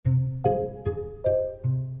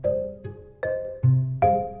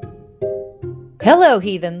Hello,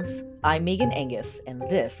 heathens! I'm Megan Angus, and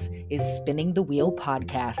this is Spinning the Wheel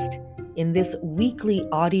podcast. In this weekly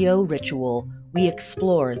audio ritual, we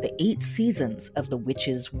explore the 8 seasons of the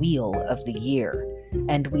witch's wheel of the year,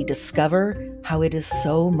 and we discover how it is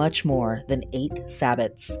so much more than 8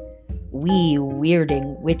 Sabbats. We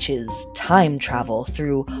weirding witches time travel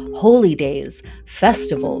through holy days,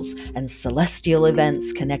 festivals, and celestial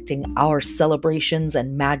events connecting our celebrations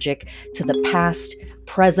and magic to the past,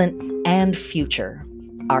 present, and future.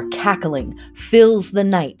 Our cackling fills the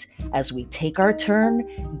night as we take our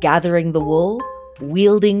turn gathering the wool,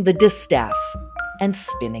 wielding the distaff, and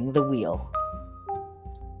spinning the wheel.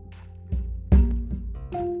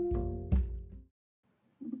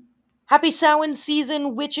 Happy Samhain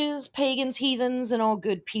season, witches, pagans, heathens, and all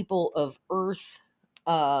good people of Earth.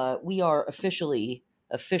 We are officially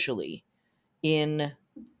in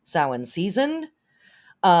Samhain season.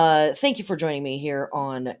 Thank you for joining me here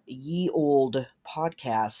on Ye Old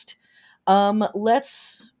Podcast.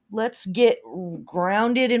 Let's get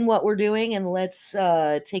grounded in what we're doing, and let's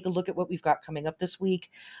take a look at what we've got coming up this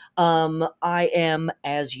week. I am,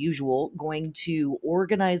 as usual, going to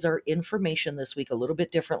organize our information this week a little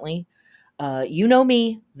bit differently. You know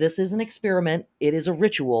me, this is an experiment. It is a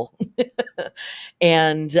ritual.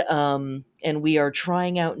 and we are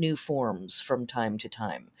trying out new forms from time to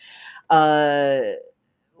time.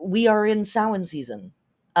 We are in Samhain season.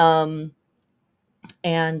 And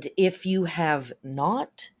if you have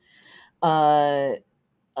not, my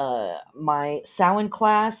Samhain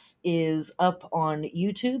class is up on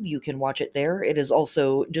YouTube. You can watch it there. It is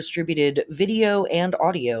also distributed video and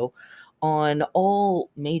audio on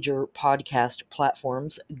all major podcast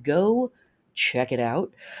platforms. Go check it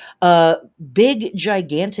out. Big,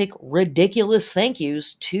 gigantic, ridiculous thank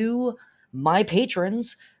yous to my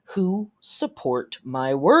patrons who support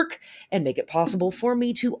my work and make it possible for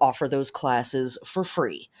me to offer those classes for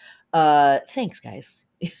free. Thanks, guys.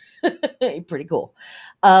 Pretty cool.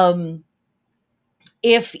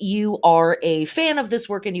 If you are a fan of this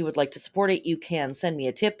work and you would like to support it, you can send me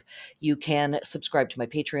a tip. You can subscribe to my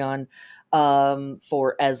Patreon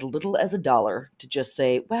for as little as $1 to just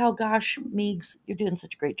say, wow, gosh, Meegs, you're doing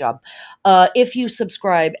such a great job. If you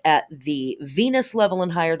subscribe at the Venus level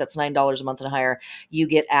and higher, that's $9 a month and higher, you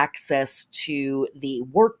get access to the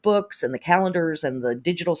workbooks and the calendars and the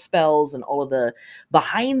digital spells and all of the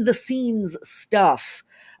behind the scenes stuff.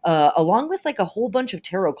 Along with like a whole bunch of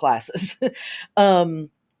tarot classes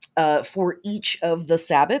for each of the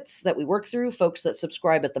Sabbats that we work through. Folks that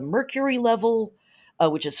subscribe at the Mercury level,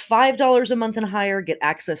 which is $5 a month and higher, get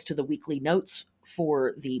access to the weekly notes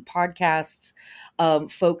for the podcasts.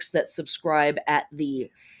 Folks that subscribe at the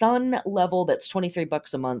Sun level, that's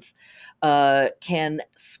 $23 a month, can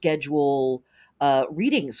schedule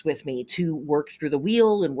readings with me to work through the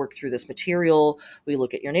wheel and work through this material. We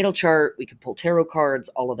look at your natal chart, we can pull tarot cards,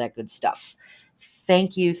 all of that good stuff.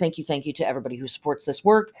 Thank you to everybody who supports this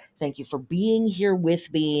work. Thank you for being here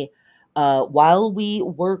with me while we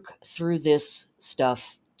work through this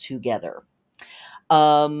stuff together.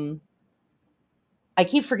 I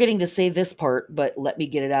keep forgetting to say this part, but let me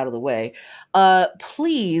get it out of the way.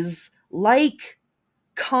 Please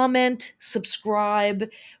comment, subscribe,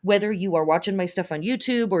 whether you are watching my stuff on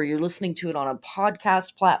YouTube or you're listening to it on a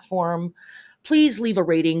podcast platform. Please leave a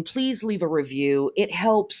rating. Please leave a review. It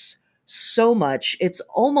helps so much. It's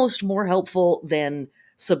almost more helpful than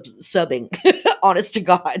subbing, honest to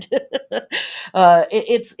God.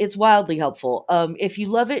 It's wildly helpful. If you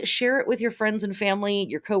love it, share it with your friends and family,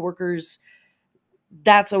 your coworkers.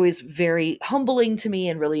 That's always very humbling to me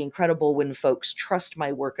and really incredible when folks trust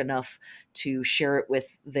my work enough to share it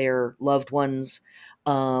with their loved ones.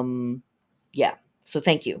 Yeah. So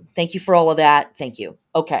thank you. Thank you for all of that. Thank you.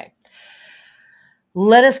 Okay.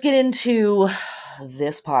 Let us get into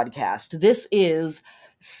this podcast. This is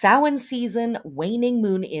Samhain season, waning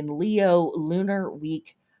moon in Leo, lunar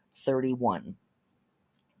week 31.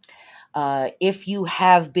 If you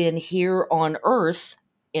have been here on Earth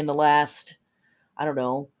in the last, I don't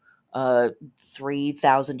know,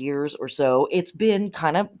 3,000 years or so, it's been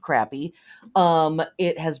kind of crappy.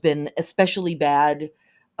 It has been especially bad,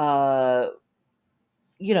 really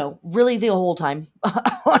the whole time,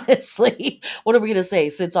 honestly. What are we going to say?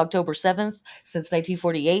 Since October 7th, since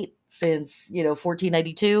 1948, since,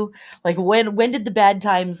 1492, like when did the bad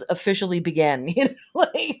times officially begin?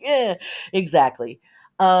 Exactly.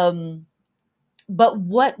 But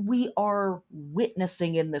what we are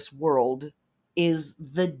witnessing in this world is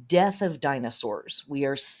the death of dinosaurs. We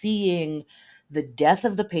are seeing the death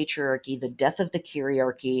of the patriarchy, the death of the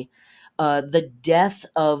kyriarchy. the death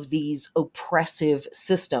of these oppressive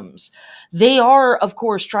systems. They are, of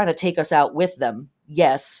course, trying to take us out with them.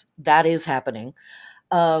 Yes, that is happening.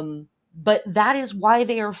 But that is why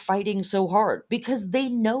they are fighting so hard, because they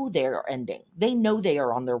know they're ending. They know they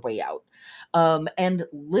are on their way out. And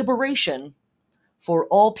liberation for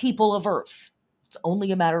all people of Earth, it's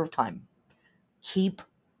only a matter of time. Keep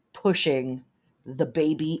pushing. The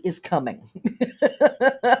baby is coming.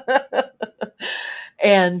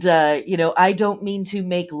 And, I don't mean to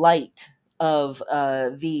make light of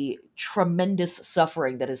the tremendous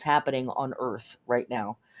suffering that is happening on Earth right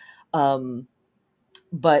now. Um,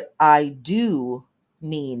 but I do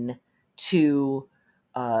mean to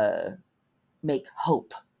uh, make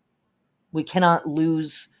hope. We cannot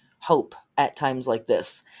lose hope at times like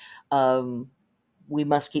this. Um, we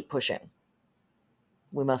must keep pushing.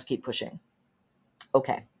 We must keep pushing.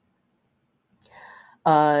 Okay.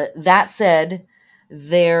 That said,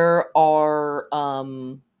 there are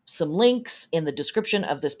some links in the description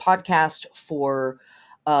of this podcast for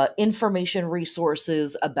information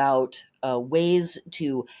resources about ways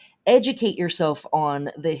to educate yourself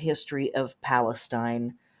on the history of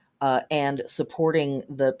Palestine and supporting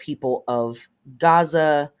the people of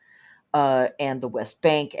Gaza and the West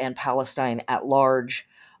Bank and Palestine at large.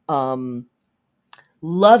 Um,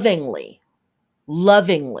 lovingly,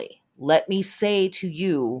 let me say to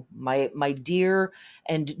you, my dear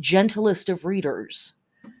and gentlest of readers,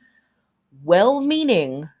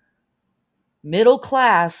 well-meaning middle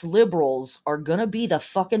class liberals are gonna be the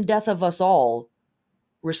fucking death of us all,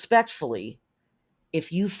 respectfully,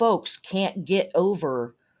 if you folks can't get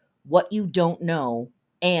over what you don't know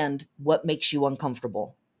and what makes you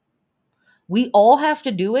uncomfortable. We all have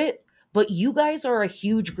to do it, but you guys are a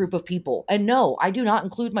huge group of people. And no, I do not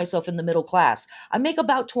include myself in the middle class. I make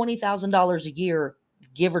about $20,000 a year,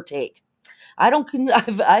 give or take. I don't.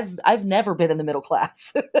 I've never been in the middle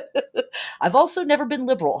class. I've also never been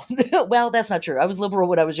liberal. Well, that's not true. I was liberal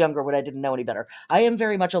when I was younger, when I didn't know any better. I am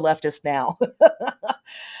very much a leftist now.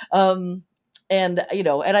 um, and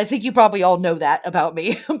I think you probably all know that about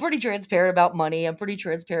me. I'm pretty transparent about money. I'm pretty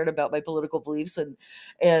transparent about my political beliefs and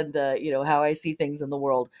how I see things in the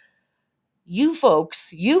world. You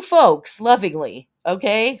folks, lovingly,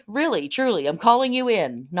 okay? Really, truly, I'm calling you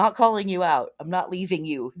in, not calling you out. I'm not leaving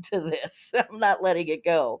you to this. I'm not letting it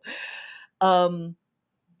go. Um,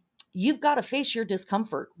 you've got to face your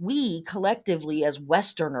discomfort. We collectively, as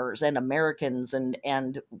Westerners and Americans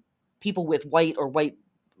and people with white or white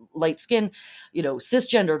light skin,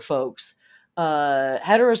 cisgendered folks,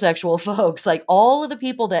 heterosexual folks, like all of the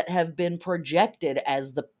people that have been projected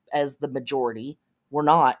as the majority, we're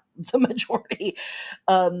not the majority.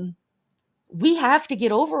 um we have to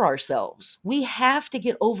get over ourselves. We have to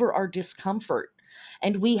get over our discomfort.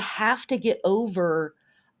 And we have to get over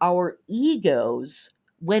our egos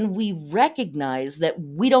when we recognize that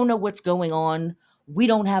we don't know what's going on. We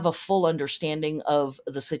don't have a full understanding of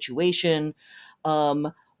the situation.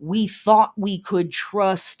 We thought we could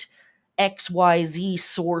trust XYZ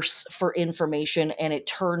source for information, and it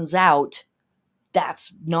turns out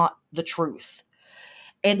that's not the truth.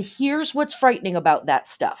 And here's what's frightening about that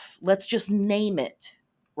stuff. Let's just name it,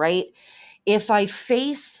 right? If I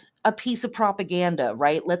face a piece of propaganda,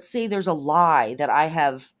 right? Let's say there's a lie that I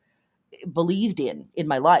have believed in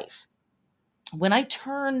my life. When I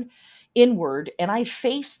turn inward and I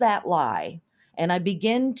face that lie and I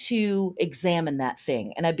begin to examine that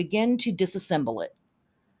thing and I begin to disassemble it,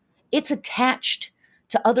 it's attached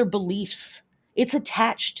to other beliefs. It's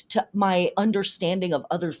attached to my understanding of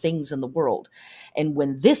other things in the world. And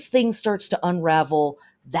when this thing starts to unravel,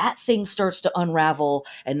 that thing starts to unravel,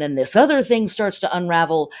 and then this other thing starts to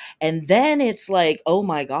unravel, and then it's like, oh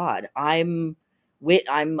my God, I'm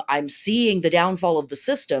seeing the downfall of the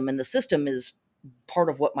system, and the system is part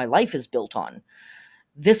of what my life is built on.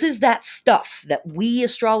 This is that stuff that we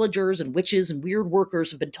astrologers and witches and weird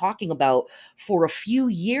workers have been talking about for a few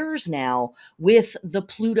years now with the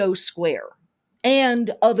Pluto square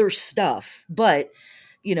and other stuff. But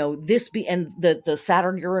and the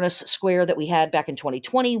Saturn Uranus square that we had back in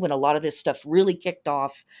 2020, when a lot of this stuff really kicked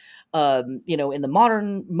off, in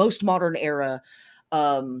the most modern era.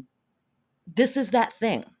 This is that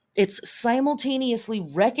thing. It's simultaneously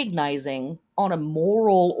recognizing on a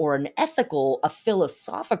moral or an ethical, a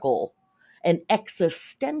philosophical, an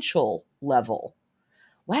existential level.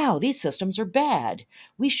 Wow, these systems are bad.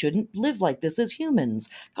 We shouldn't live like this as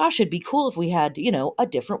humans. Gosh, it'd be cool if we had, a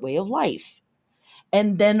different way of life.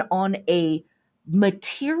 And then on a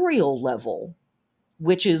material level,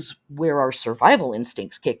 which is where our survival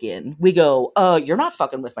instincts kick in, we go, you're not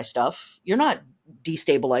fucking with my stuff. You're not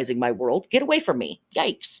destabilizing my world. Get away from me.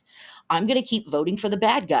 Yikes. I'm going to keep voting for the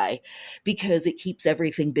bad guy because it keeps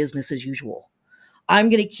everything business as usual. I'm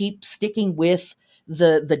going to keep sticking with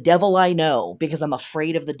the devil I know because I'm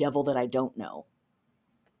afraid of the devil that I don't know.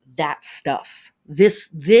 That stuff. This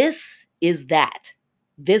is that.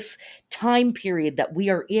 This time period that we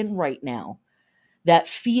are in right now that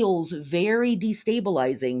feels very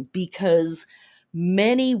destabilizing because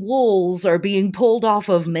many wolves are being pulled off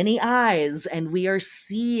of many eyes, and we are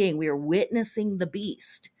witnessing the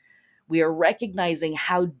beast. We are recognizing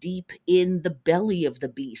how deep in the belly of the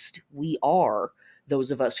beast we are,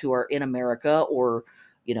 those of us who are in America, or,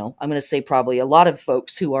 I'm going to say probably a lot of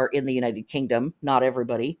folks who are in the United Kingdom, not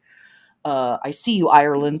everybody. I see you,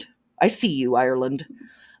 Ireland. I see you, Ireland.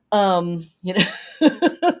 You know,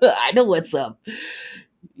 I know what's up.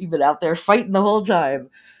 You've been out there fighting the whole time.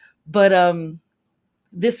 But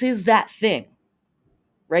this is that thing,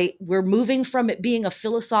 right? We're moving from it being a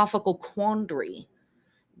philosophical quandary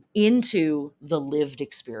into the lived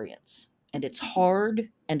experience. And it's hard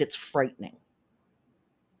and it's frightening.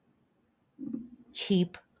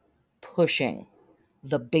 Keep pushing.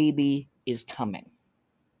 The baby is coming.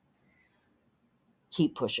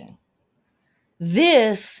 Keep pushing.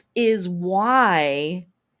 This is why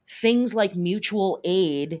things like mutual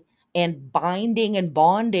aid and binding and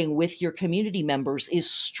bonding with your community members is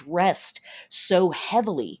stressed so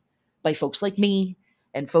heavily by folks like me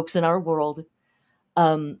and folks in our world,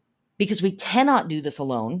 because we cannot do this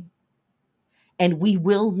alone, and we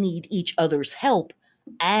will need each other's help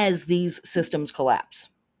as these systems collapse,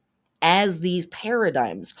 as these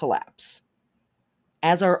paradigms collapse,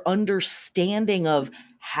 as our understanding of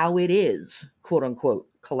how it is, quote unquote,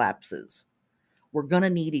 collapses. We're going to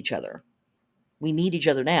need each other. We need each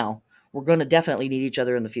other now. We're going to definitely need each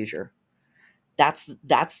other in the future. That's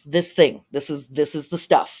this thing. This is the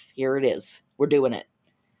stuff. Here it is. We're doing it.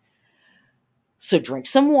 So drink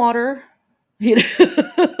some water,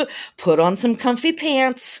 put on some comfy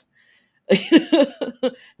pants,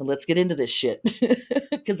 and let's get into this shit,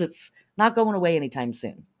 because it's not going away anytime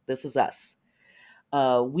soon. This is us.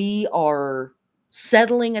 We are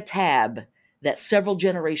settling a tab that several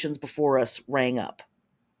generations before us rang up.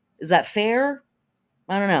 Is that fair?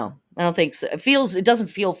 I don't know. I don't think so. It doesn't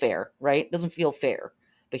feel fair, right? It doesn't feel fair.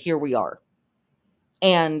 But here we are.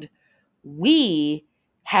 And we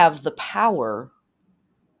have the power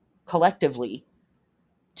collectively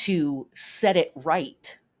to set it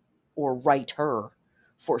right, or right her,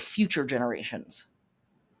 for future generations.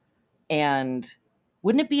 And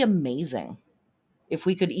wouldn't it be amazing if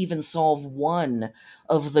we could even solve one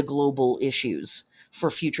of the global issues for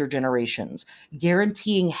future generations,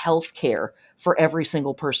 guaranteeing health care for every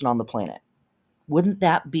single person on the planet? Wouldn't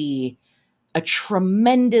that be a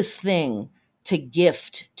tremendous thing to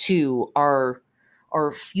gift to our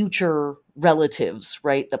future relatives,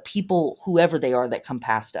 right? The people, whoever they are, that come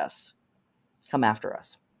past us, come after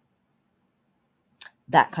us.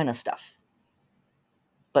 That kind of stuff.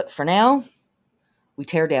 But for now, we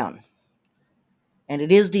tear down. And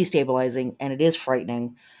it is destabilizing, and it is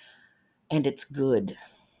frightening, and it's good.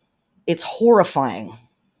 It's horrifying,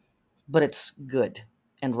 but it's good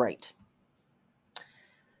and right.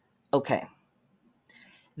 Okay.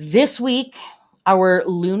 This week, our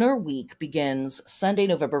lunar week begins Sunday,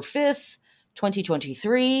 November 5th,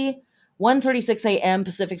 2023, 1:36 a.m.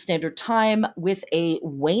 Pacific Standard Time, with a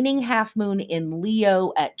waning half moon in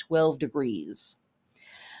Leo at 12 degrees.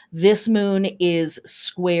 This moon is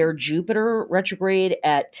square Jupiter retrograde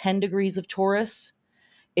at 10 degrees of Taurus.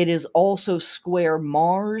 It is also square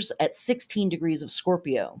Mars at 16 degrees of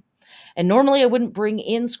Scorpio. And normally I wouldn't bring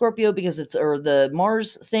in Scorpio because or the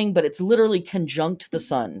Mars thing, but it's literally conjunct the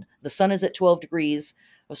sun. The sun is at 12 degrees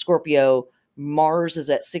of Scorpio. Mars is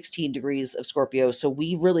at 16 degrees of Scorpio. So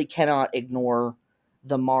we really cannot ignore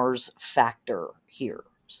the Mars factor here.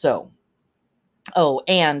 So,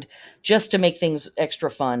 and just to make things extra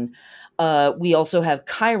fun, we also have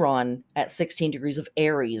Chiron at 16 degrees of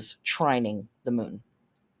Aries trining the moon.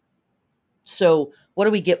 So what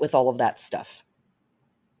do we get with all of that stuff?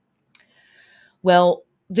 Well,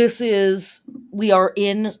 we are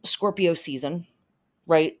in Scorpio season,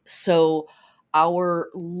 right? So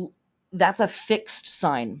that's a fixed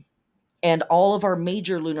sign. And all of our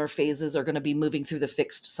major lunar phases are going to be moving through the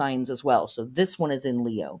fixed signs as well. So this one is in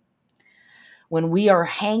Leo. When we are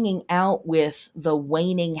hanging out with the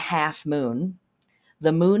waning half moon,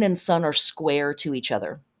 the moon and sun are square to each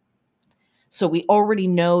other. So we already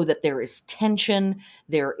know that there is tension,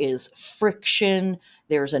 there is friction,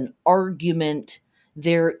 there's an argument,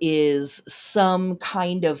 there is some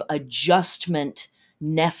kind of adjustment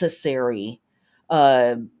necessary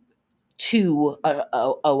to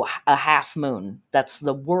a half moon. That's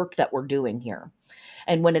the work that we're doing here.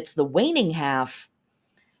 And when it's the waning half,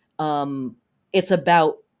 it's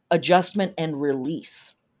about adjustment and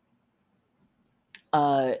release.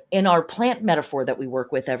 In our plant metaphor that we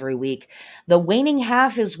work with every week, the waning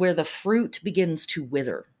half is where the fruit begins to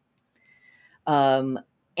wither.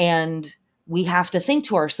 And we have to think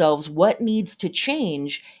to ourselves what needs to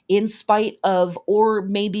change in spite of, or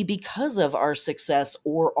maybe because of, our success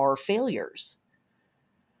or our failures.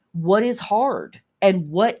 What is hard and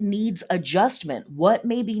what needs adjustment? What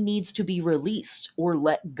maybe needs to be released or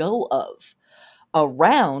let go of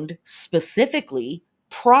around specifically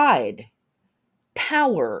pride,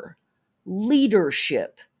 power,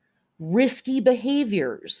 leadership, risky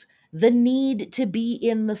behaviors, the need to be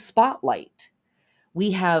in the spotlight.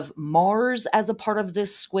 We have Mars as a part of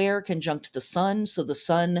this square conjunct the sun. So the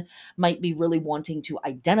sun might be really wanting to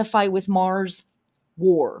identify with Mars.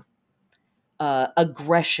 War,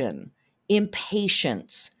 aggression,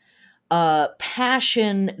 impatience,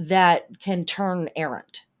 passion that can turn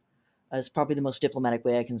errant. Is probably the most diplomatic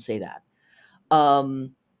way I can say that.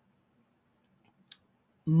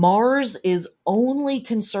 Mars is only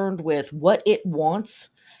concerned with what it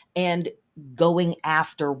wants and going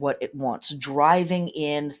after what it wants, driving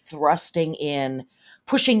in, thrusting in,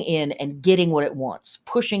 pushing in, and getting what it wants,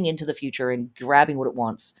 pushing into the future and grabbing what it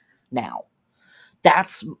wants now.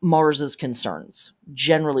 That's Mars's concerns,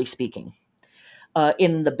 generally speaking.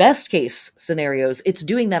 In the best case scenarios, it's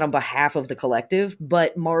doing that on behalf of the collective,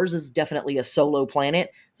 but Mars is definitely a solo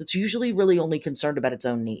planet, so it's usually really only concerned about its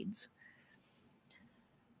own needs.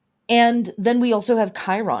 And then we also have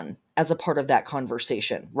Chiron as a part of that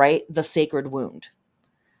conversation, right? The sacred wound.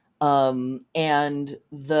 And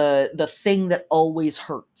the thing that always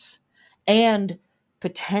hurts. And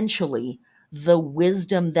potentially the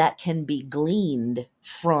wisdom that can be gleaned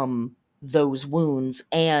from those wounds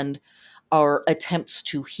and our attempts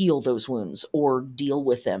to heal those wounds or deal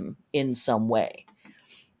with them in some way.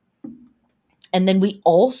 And then we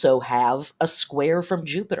also have a square from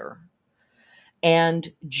Jupiter.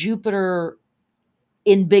 And Jupiter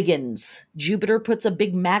embiggens. Jupiter puts a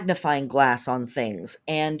big magnifying glass on things,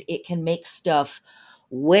 and it can make stuff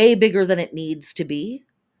way bigger than it needs to be.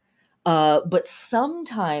 But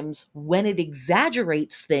sometimes when it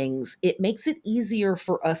exaggerates things, it makes it easier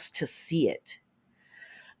for us to see it.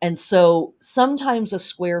 And so sometimes a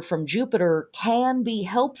square from Jupiter can be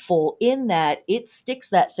helpful in that it sticks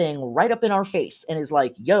that thing right up in our face and is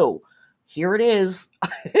like, yo, here it is.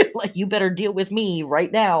 Like, you better deal with me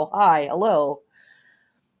right now. Hi, hello.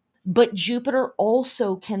 But Jupiter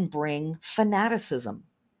also can bring fanaticism.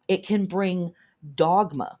 It can bring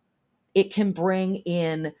dogma. It can bring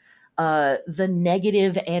in the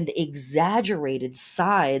negative and exaggerated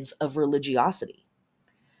sides of religiosity.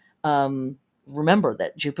 Remember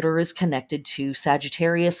that Jupiter is connected to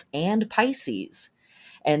Sagittarius and Pisces.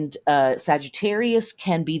 And Sagittarius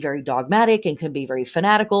can be very dogmatic and can be very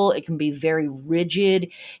fanatical. It can be very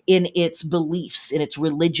rigid in its beliefs, in its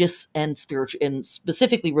religious and spiritual, and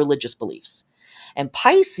specifically religious beliefs. And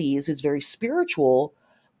Pisces is very spiritual,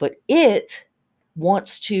 but it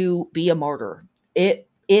wants to be a martyr. It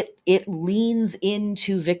leans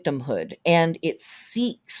into victimhood and it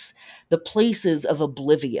seeks the places of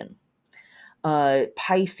oblivion.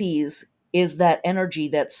 Pisces is that energy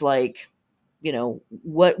that's like,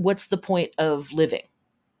 what's the point of living?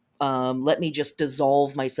 Let me just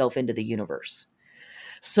dissolve myself into the universe.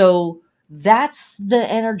 So that's the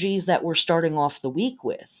energies that we're starting off the week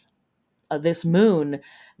with. This moon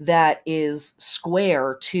that is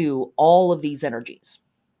square to all of these energies.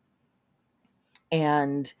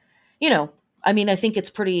 And, I think it's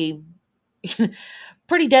pretty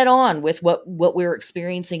dead on with what we're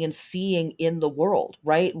experiencing and seeing in the world,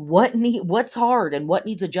 right? What's hard and what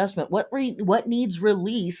needs adjustment, what needs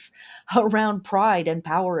release around pride and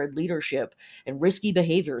power and leadership and risky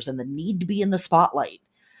behaviors and the need to be in the spotlight,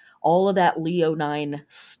 all of that Leonine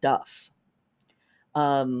stuff.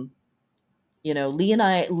 Leo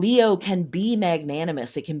can be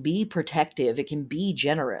magnanimous, it can be protective, it can be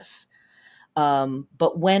generous.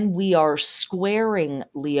 But when we are squaring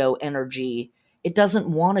Leo energy, it doesn't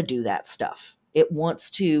want to do that stuff. It wants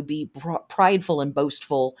to be prideful and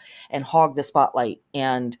boastful and hog the spotlight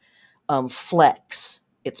and flex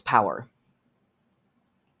its power.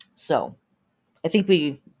 So I think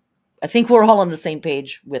we're all on the same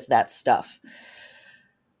page with that stuff.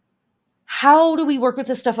 How do we work with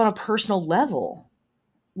this stuff on a personal level?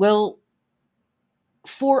 Well,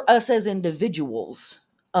 for us as individuals,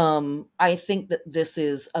 I think that this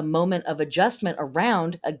is a moment of adjustment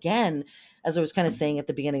around, again, as I was kind of saying at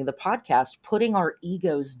the beginning of the podcast, putting our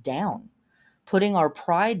egos down. putting our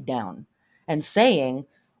pride down and saying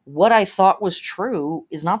what I thought was true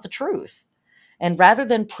is not the truth. And rather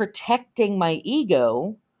than protecting my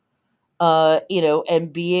ego,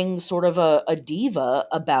 and being sort of a diva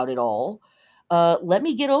about it all, let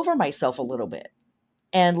me get over myself a little bit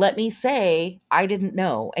and let me say, I didn't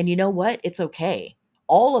know. And you know what? It's okay.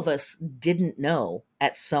 All of us didn't know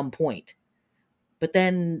at some point. But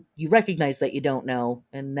then you recognize that you don't know,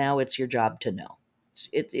 and now it's your job to know.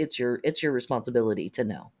 It's your responsibility to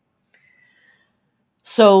know.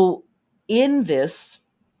 So in this,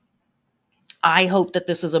 I hope that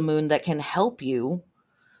this is a moon that can help you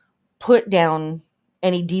put down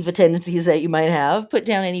any diva tendencies that you might have, put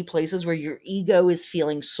down any places where your ego is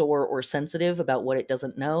feeling sore or sensitive about what it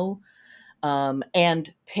doesn't know,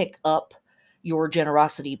 and pick up your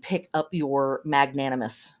generosity, pick up your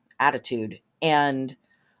magnanimous attitude,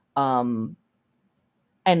 um,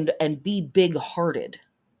 and be big-hearted.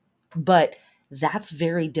 But that's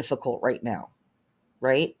very difficult right now,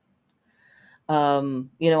 right?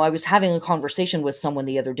 I was having a conversation with someone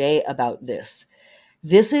the other day about this.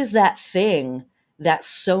 This is that thing that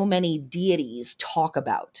so many deities talk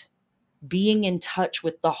about, being in touch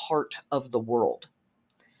with the heart of the world,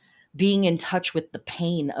 being in touch with the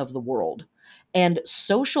pain of the world. And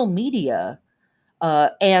social media,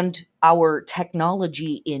 and our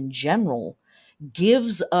technology in general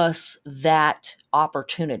gives us that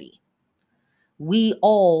opportunity. We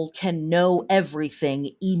all can know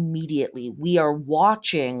everything immediately. We are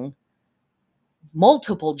watching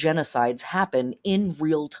multiple genocides happen in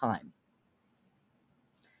real time.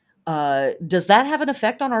 Does that have an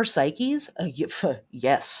effect on our psyches?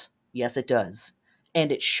 Yes. Yes, it does.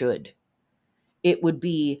 And it should. It would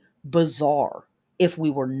be bizarre if we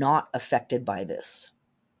were not affected by this.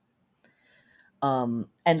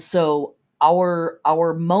 And so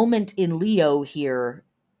our moment in Leo here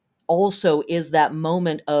also is that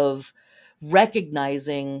moment of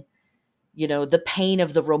recognizing, the pain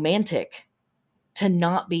of the romantic, to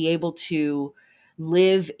not be able to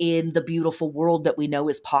live in the beautiful world that we know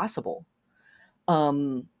is possible.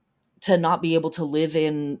 To not be able to live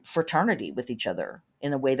in fraternity with each other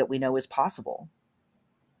in a way that we know is possible.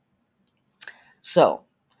 So,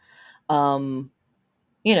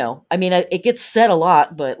 it gets said a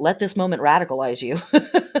lot, but let this moment radicalize you.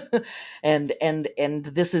 and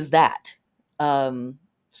this is that.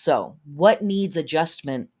 So what needs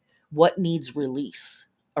adjustment? What needs release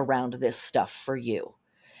around this stuff for you?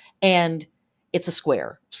 And it's a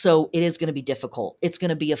square, so it is going to be difficult. It's going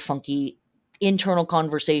to be a funky internal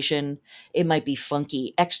conversation. It might be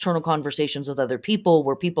funky external conversations with other people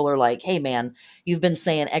where people are like, hey man, you've been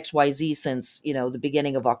saying XYZ since, the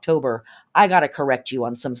beginning of October. I got to correct you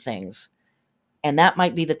on some things. And that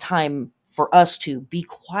might be the time for us to be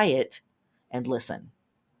quiet and listen.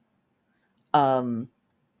 And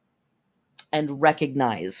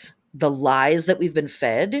recognize the lies that we've been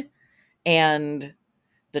fed and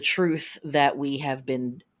the truth that we have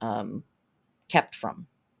been kept from.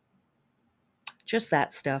 Just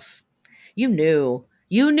that stuff. You knew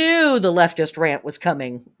the leftist rant was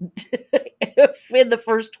coming in the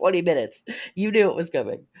first 20 minutes. You knew it was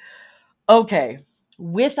coming. Okay.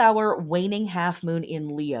 With our waning half moon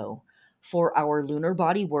in Leo, for our lunar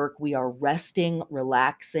body work, we are resting,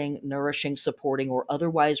 relaxing, nourishing, supporting, or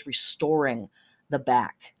otherwise restoring the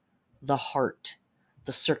back, the heart,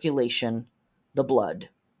 the circulation, the blood.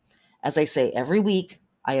 As I say every week,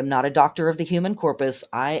 I am not a doctor of the human corpus.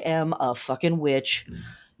 I am a fucking witch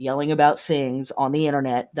yelling about things on the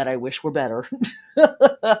internet that I wish were better.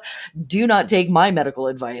 Do not take my medical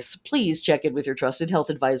advice. Please check in with your trusted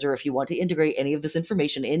health advisor if you want to integrate any of this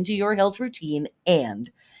information into your health routine,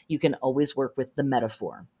 and you can always work with the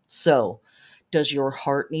metaphor. So, does your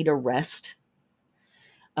heart need a rest?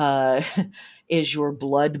 Is your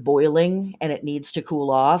blood boiling and it needs to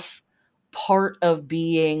cool off? Part of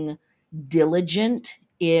being diligent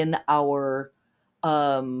in our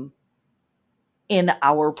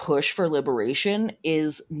push for liberation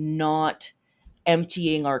is not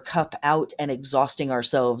emptying our cup out and exhausting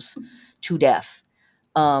ourselves to death.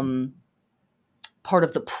 Part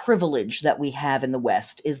of the privilege that we have in the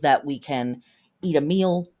West is that we can eat a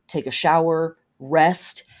meal, take a shower,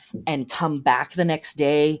 rest, and come back the next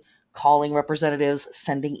day, calling representatives,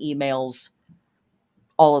 sending emails,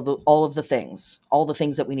 all of the things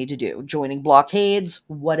that we need to do, joining blockades,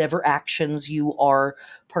 whatever actions you are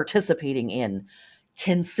participating in.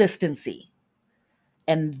 Consistency.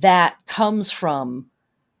 And that comes from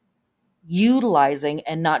utilizing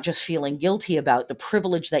and not just feeling guilty about the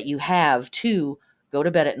privilege that you have to go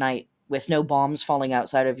to bed at night with no bombs falling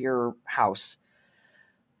outside of your house,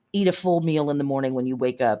 eat a full meal in the morning when you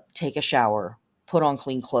wake up, take a shower, put on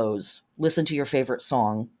clean clothes, listen to your favorite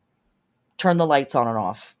song, turn the lights on and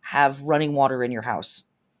off, have running water in your house.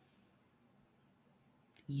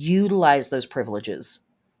 Utilize those privileges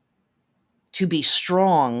to be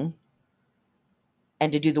strong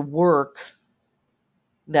and to do the work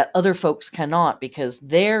that other folks cannot, because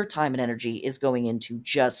their time and energy is going into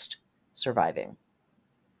just surviving.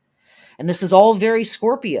 And this is all very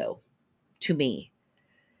Scorpio to me.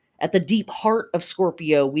 At the deep heart of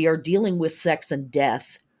Scorpio, we are dealing with sex and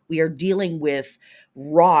death. We are dealing with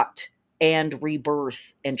rot and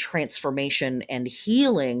rebirth and transformation and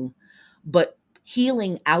healing, but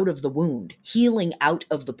healing out of the wound, healing out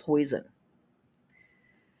of the poison.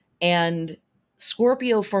 And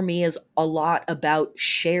Scorpio for me is a lot about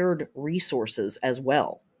shared resources as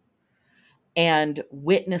well, and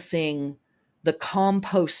witnessing the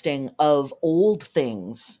composting of old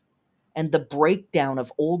things and the breakdown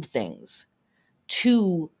of old things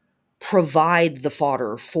to provide the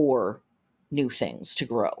fodder for new things to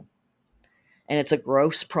grow. And it's a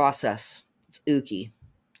gross process. It's ooky.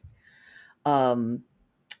 And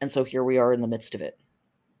so here we are in the midst of it.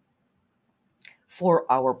 For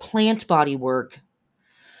our plant body work,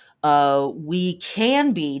 we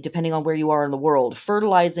can be, depending on where you are in the world,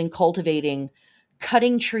 fertilizing, cultivating,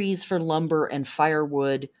 cutting trees for lumber and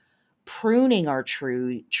firewood, pruning our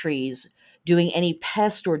trees, doing any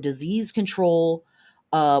pest or disease control,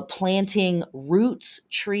 planting roots,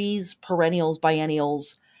 trees, perennials,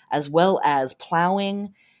 biennials, as well as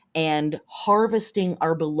plowing and harvesting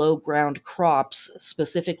our below ground crops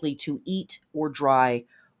specifically to eat or dry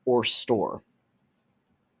or store.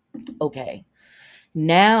 Okay.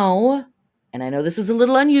 Now, and I know this is a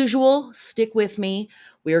little unusual, stick with me.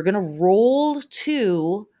 We are going to roll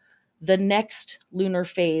to the next lunar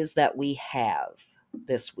phase that we have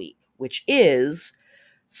this week, which is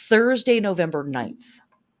Thursday, November 9th.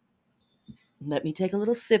 Let me take a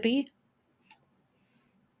little sippy.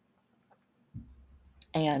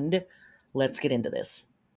 And let's get into this.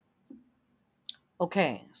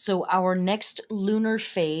 Okay, so our next lunar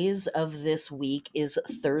phase of this week is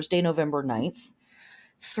Thursday, November 9th.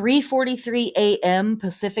 3:43 a.m.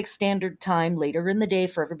 Pacific Standard Time, later in the day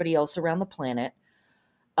for everybody else around the planet.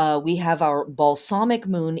 We have our balsamic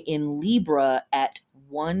moon in Libra at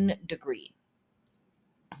 1 degree.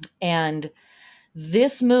 And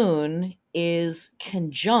this moon is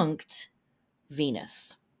conjunct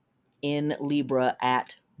Venus in Libra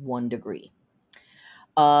at 1 degree.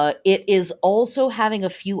 It is also having a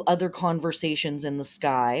few other conversations in the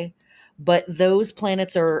sky, but those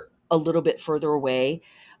planets are a little bit further away.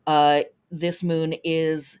 This moon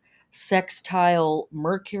is sextile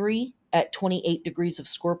Mercury at 28 degrees of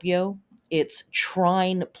Scorpio. It's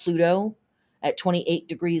trine Pluto at 28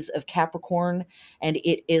 degrees of Capricorn, and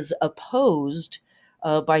it is opposed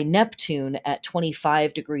by Neptune at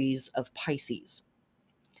 25 degrees of Pisces.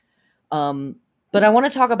 But I want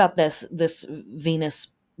to talk about this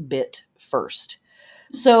Venus bit first.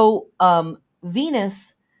 So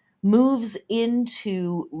Venus moves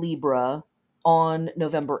into Libra on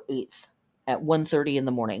November 8th at 1:30 in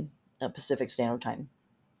the morning Pacific Standard Time.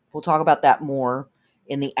 We'll talk about that more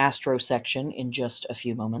in the astro section in just a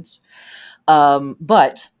few moments.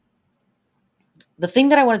 But the thing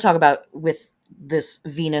that I want to talk about with this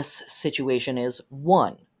Venus situation is,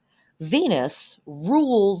 one, Venus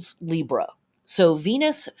rules Libra. So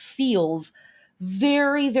Venus feels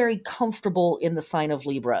very, very comfortable in the sign of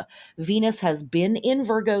Libra. Venus has been in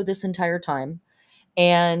Virgo this entire time,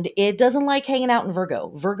 and it doesn't like hanging out in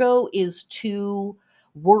Virgo. Virgo is too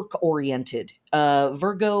work-oriented.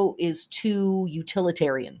 Virgo is too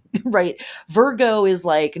utilitarian, right? Virgo is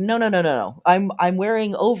like, no, no, no, no, no. I'm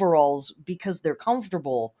wearing overalls because they're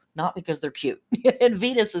comfortable, not because they're cute. And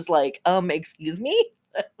Venus is like, excuse me?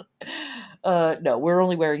 No, we're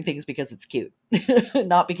only wearing things because it's cute,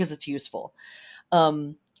 not because it's useful.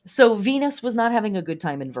 So Venus was not having a good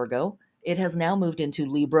time in Virgo. It has now moved into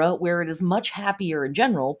Libra, where it is much happier in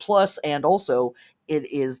general. Plus, and also, it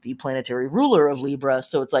is the planetary ruler of Libra.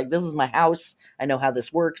 So it's like, this is my house. I know how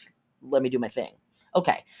this works. Let me do my thing.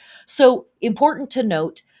 Okay. So important to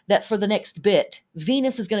note that for the next bit,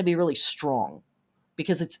 Venus is going to be really strong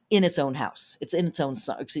because it's in its own house. It's in its own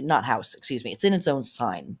sign. Not house, excuse me. It's in its own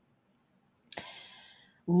sign.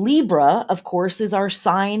 Libra, of course, is our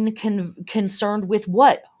sign concerned with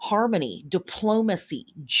what? Harmony, diplomacy,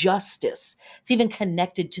 justice. It's even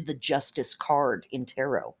connected to the justice card in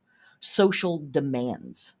tarot. Social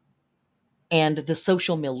demands and the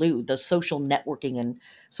social milieu, the social networking and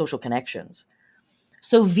social connections.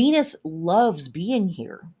 So Venus loves being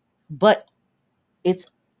here, but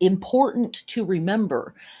it's important to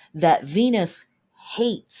remember that Venus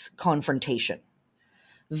hates confrontation.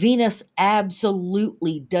 Venus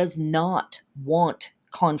absolutely does not want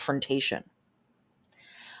confrontation.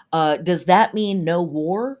 Does that mean no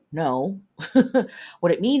war? No.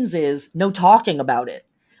 What it means is no talking about it.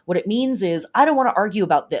 What it means is I don't want to argue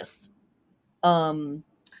about this. Um,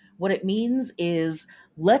 what it means is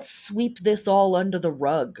let's sweep this all under the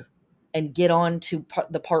rug and get on to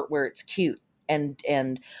the part where it's cute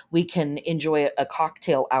and we can enjoy a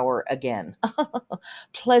cocktail hour again.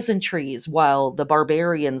 Pleasantries while the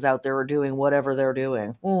barbarians out there are doing whatever they're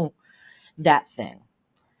doing. That thing.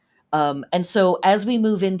 And so as we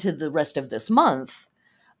move into the rest of this month,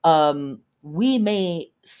 we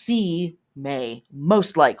may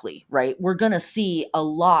most likely, right? We're going to see a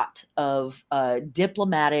lot of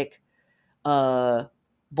diplomatic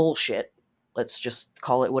bullshit. Let's just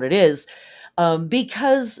call it what it is.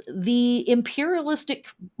 Because the imperialistic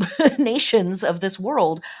nations of this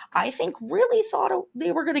world, I think, really thought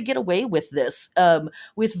they were going to get away with this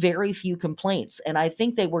with very few complaints. And I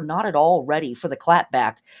think they were not at all ready for the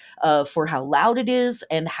clapback for how loud it is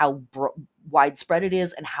and how widespread it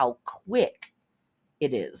is and how quick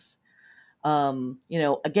it is.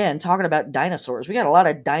 Again, talking about dinosaurs, we got a lot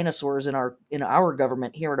of dinosaurs in our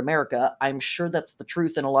government here in America. I'm sure that's the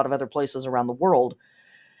truth in a lot of other places around the world.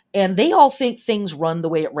 And they all think things run the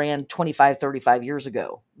way it ran 25, 35 years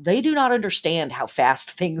ago. They do not understand how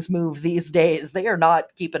fast things move these days. They are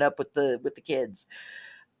not keeping up with the kids.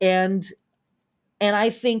 And I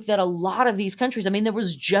think that a lot of these countries, I mean, there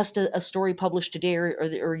was just a story published today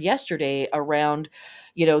or yesterday around,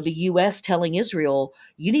 the U.S. telling Israel,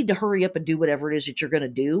 you need to hurry up and do whatever it is that you're going to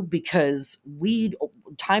do because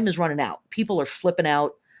time is running out. People are flipping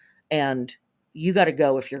out and you got to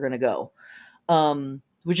go if you're going to go.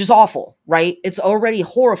 Which is awful, right? It's already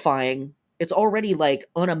horrifying. It's already like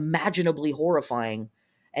unimaginably horrifying.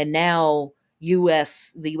 And now the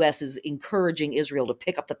U.S. is encouraging Israel to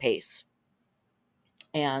pick up the pace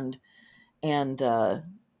and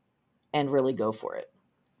really go for it.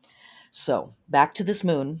 So back to this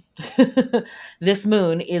moon. This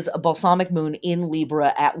moon is a balsamic moon in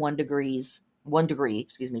Libra at 1 degree,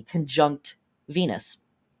 conjunct Venus.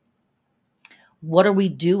 What are we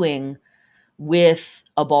doing with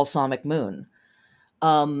a balsamic moon?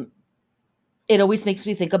 It always makes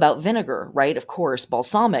me think about vinegar, right? Of course,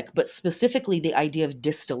 balsamic, but specifically the idea of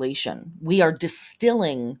distillation. We are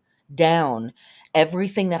distilling down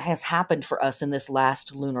everything that has happened for us in this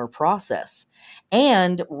last lunar process.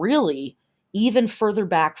 And really, even further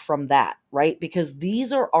back from that, right? Because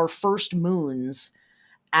these are our first moons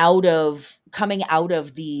coming out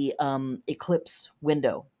of the eclipse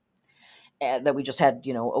window that we just had,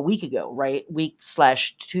 a week ago, right?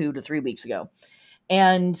 Week/2 to 3 weeks ago.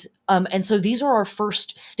 And so these are our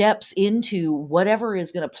first steps into whatever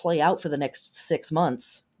is going to play out for the next 6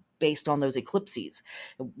 months based on those eclipses.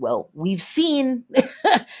 Well, we've seen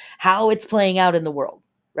how it's playing out in the world,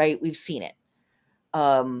 right? We've seen it.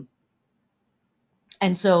 And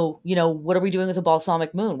so, what are we doing with the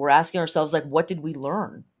balsamic moon? We're asking ourselves, like, what did we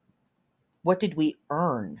learn? What did we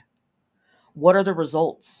earn? What are the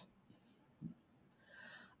results?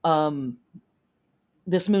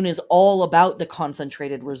 This moon is all about the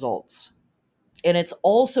concentrated results. And it's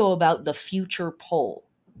also about the future pull.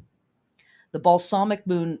 The balsamic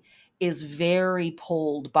moon is very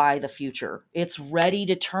pulled by the future. It's ready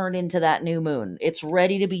to turn into that new moon. It's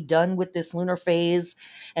ready to be done with this lunar phase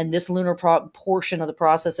and this lunar portion of the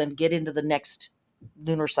process and get into the next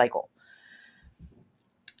lunar cycle.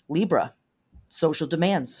 Libra, social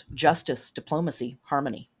demands, justice, diplomacy,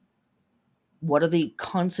 harmony. What are the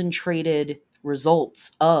concentrated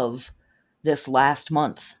results of this last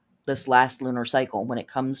month, this last lunar cycle when it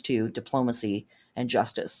comes to diplomacy and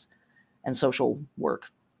justice and social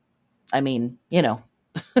work? I mean,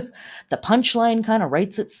 the punchline kind of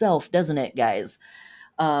writes itself, doesn't it, guys?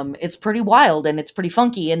 It's pretty wild and it's pretty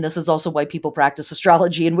funky. And this is also why people practice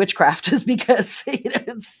astrology and witchcraft, is because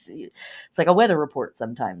it's like a weather report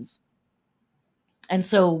sometimes. And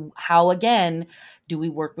so how, again, do we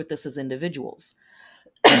work with this as individuals?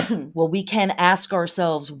 Well, we can ask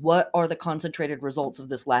ourselves, what are the concentrated results of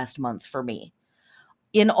this last month for me?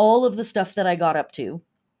 In all of the stuff that I got up to,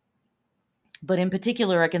 but in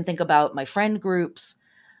particular, I can think about my friend groups.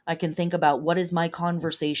 I can think about what is my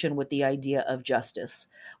conversation with the idea of justice?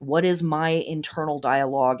 What is my internal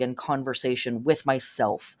dialogue and conversation with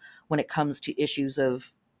myself when it comes to issues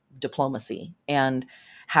of diplomacy and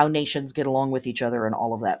how nations get along with each other and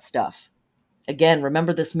all of that stuff? Again,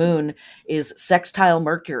 remember this moon is sextile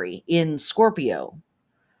Mercury in Scorpio.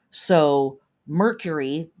 So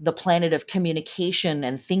Mercury, the planet of communication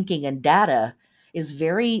and thinking and data, is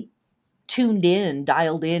very tuned in,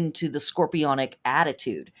 dialed into the scorpionic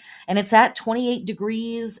attitude. And it's at 28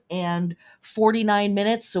 degrees and 49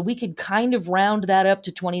 minutes. So we could kind of round that up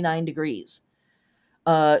to 29 degrees.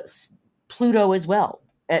 Pluto as well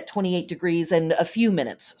at 28 degrees and a few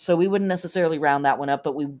minutes. So we wouldn't necessarily round that one up,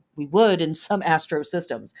 but we would in some astro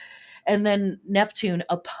systems. And then Neptune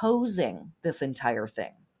opposing this entire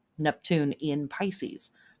thing. Neptune in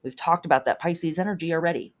Pisces. We've talked about that Pisces energy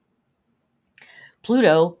already.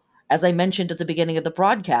 Pluto, as I mentioned at the beginning of the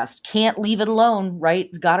broadcast, can't leave it alone, right?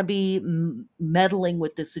 It's got to be meddling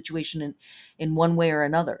with this situation in one way or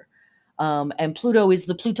another. And Pluto is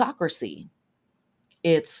the plutocracy.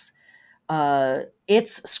 It's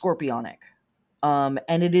scorpionic.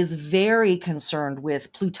 And it is very concerned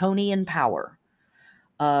with Plutonian power.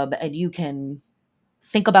 And you can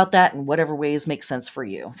think about that in whatever ways make sense for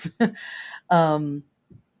you. In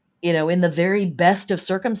the very best of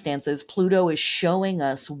circumstances, Pluto is showing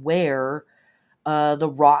us where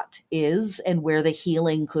the rot is and where the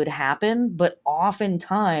healing could happen. But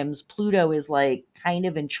oftentimes, Pluto is like kind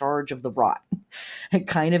of in charge of the rot,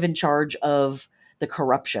 kind of in charge of the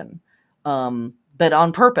corruption. But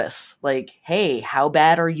on purpose, like, hey, how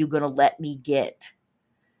bad are you going to let me get?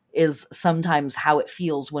 Is sometimes how it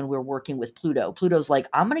feels when we're working with Pluto. Pluto's like,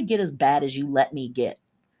 I'm going to get as bad as you let me get.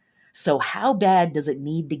 So how bad does it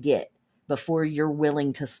need to get before you're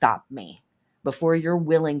willing to stop me? Before you're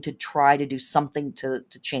willing to try to do something to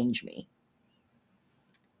change me?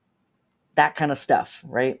 That kind of stuff,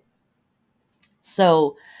 right?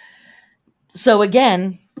 So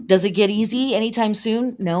again, does it get easy anytime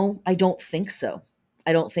soon? No, I don't think so.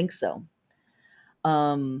 I don't think so.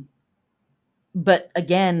 But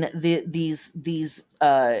again, these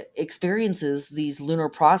experiences, these lunar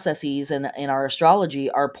processes in our astrology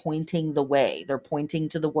are pointing the way. They're pointing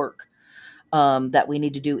to the work that we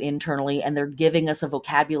need to do internally, and they're giving us a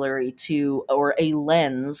vocabulary or a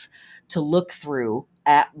lens to look through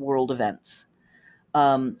at world events.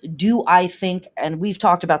 Do I think, and we've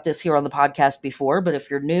talked about this here on the podcast before, but if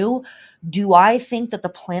you're new, do I think that the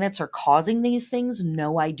planets are causing these things?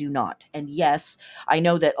 No, I do not. And yes, I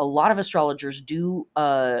know that a lot of astrologers do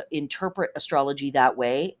interpret astrology that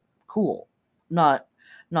way. Cool. Not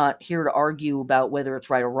here to argue about whether it's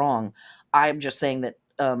right or wrong. I'm just saying that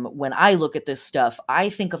when I look at this stuff, I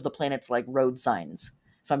think of the planets like road signs.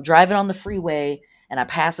 If I'm driving on the freeway and I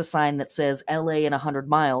pass a sign that says LA in 100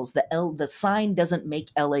 miles, the sign doesn't make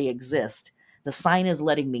LA exist. The sign is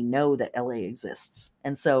letting me know that LA exists.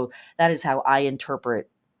 And so that is how I interpret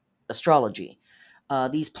astrology.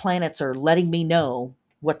 These planets are letting me know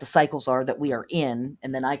what the cycles are that we are in,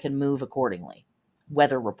 and then I can move accordingly.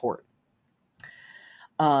 Weather report.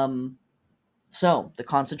 So the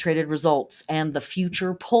concentrated results and the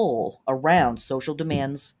future pull around social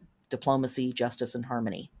demands, diplomacy, justice, and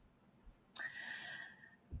harmony.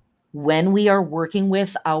 When we are working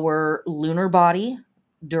with our lunar body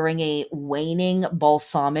during a waning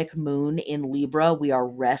balsamic moon in Libra, we are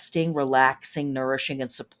resting, relaxing, nourishing, and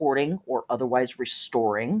supporting, or otherwise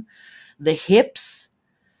restoring the hips,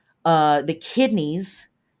 the kidneys,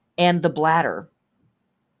 and the bladder.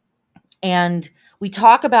 And we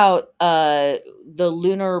talk about the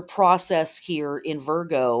lunar process here in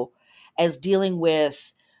Virgo as dealing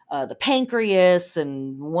with the pancreas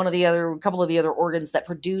and a couple of the other organs that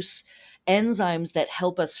produce enzymes that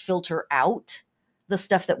help us filter out the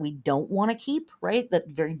stuff that we don't want to keep, right? That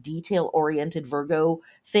very detail-oriented Virgo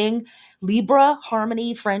thing. Libra,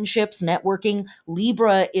 harmony, friendships, networking.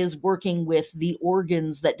 Libra is working with the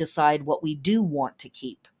organs that decide what we do want to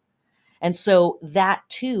keep. And so that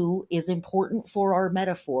too is important for our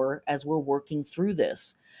metaphor as we're working through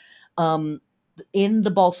this. In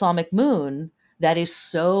the balsamic moon, that is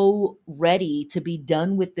so ready to be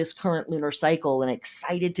done with this current lunar cycle and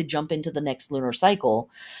excited to jump into the next lunar cycle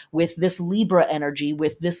with this Libra energy,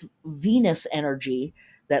 with this Venus energy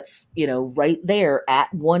that's, right there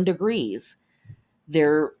at 1 degrees.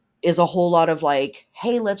 There is a whole lot of like,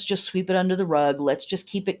 hey, let's just sweep it under the rug. Let's just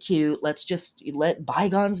keep it cute. Let's just let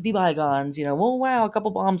bygones be bygones. Oh, wow, a couple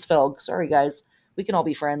bombs fell. Sorry, guys. We can all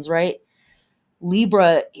be friends, right?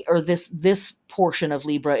 Libra, or this portion of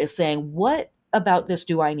Libra is saying, what about this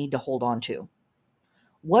do I need to hold on to?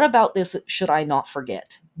 What about this should I not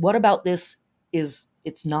forget? What about this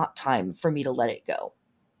it's not time for me to let it go?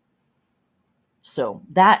 So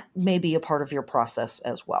that may be a part of your process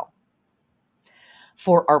as well.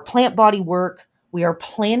 For our plant body work, we are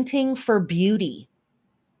planting for beauty.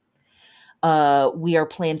 We are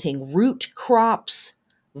planting root crops,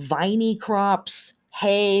 viney crops,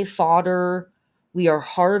 hay, fodder, We are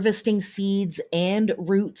harvesting seeds and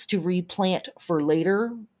roots to replant for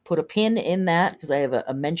later. Put a pin in that because I have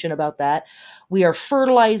a mention about that. We are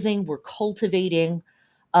fertilizing, we're cultivating,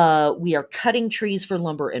 we are cutting trees for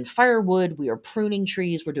lumber and firewood, we are pruning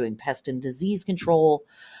trees, we're doing pest and disease control,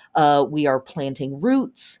 we are planting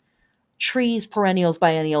roots, trees, perennials,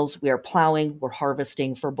 biennials, we are plowing, we're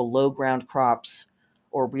harvesting for below ground crops,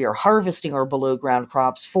 or we are harvesting our below ground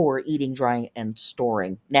crops for eating, drying, and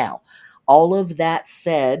storing. Now, all of that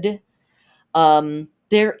said,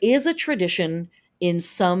 there is a tradition in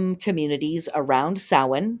some communities around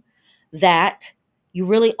Samhain that you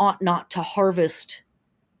really ought not to harvest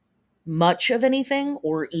much of anything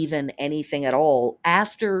or even anything at all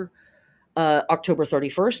after October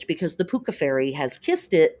 31st because the Puka Fairy has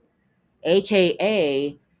kissed it,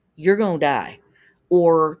 aka you're gonna die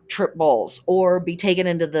or trip balls or be taken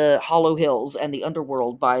into the hollow hills and the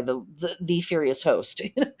underworld by the furious host.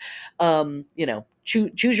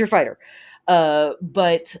 Choose your fighter.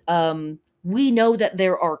 But we know that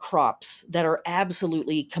there are crops that are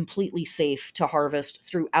absolutely completely safe to harvest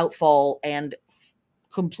through outfall and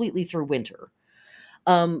completely through winter.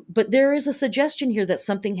 But there is a suggestion here that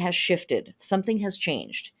something has shifted, something has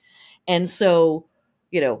changed. And so,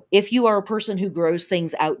 if you are a person who grows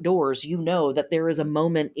things outdoors, you know that there is a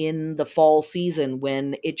moment in the fall season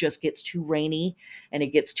when it just gets too rainy and it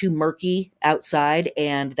gets too murky outside,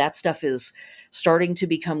 and that stuff is starting to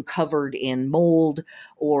become covered in mold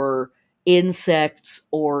or insects,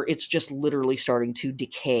 or it's just literally starting to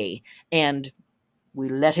decay. And we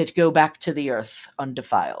let it go back to the earth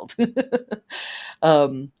undefiled.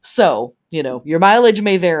 Your mileage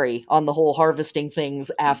may vary on the whole harvesting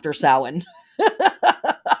things after Samhain.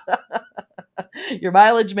 Your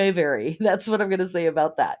mileage may vary. That's what I'm going to say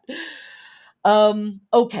about that.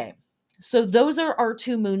 Okay. So those are our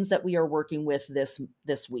two moons that we are working with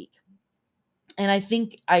this week. And I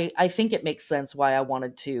think it makes sense why I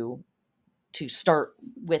wanted to start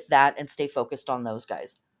with that and stay focused on those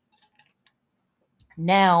guys.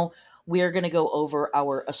 Now, we're going to go over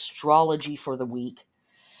our astrology for the week.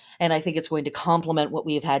 And I think it's going to complement what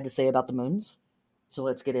we have had to say about the moons. So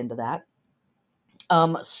let's get into that.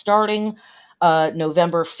 Starting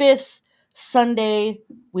November 5th, Sunday,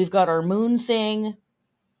 we've got our moon thing.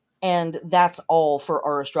 And that's all for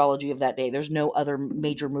our astrology of that day. There's no other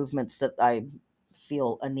major movements that I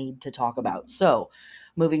feel a need to talk about. So,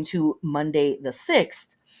 moving to Monday the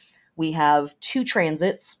 6th, we have two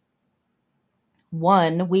transits.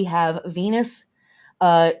 One, we have Venus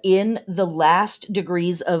in the last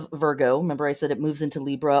degrees of Virgo. Remember, I said it moves into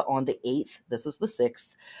Libra on the 8th. This is the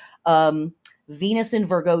 6th. Venus in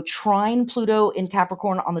Virgo, trine Pluto in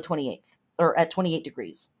Capricorn on the 28th, or at 28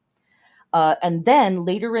 degrees. And then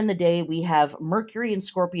later in the day, we have Mercury in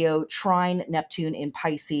Scorpio, trine Neptune in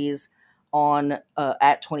Pisces on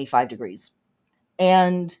at 25 degrees.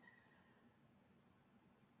 And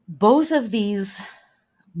both of these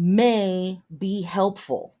may be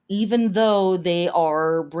helpful, even though they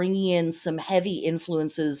are bringing in some heavy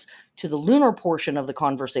influences to the lunar portion of the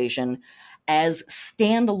conversation as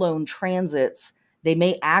standalone transits. They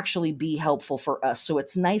may actually be helpful for us. So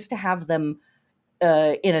it's nice to have them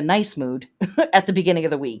in a nice mood at the beginning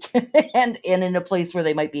of the week and in a place where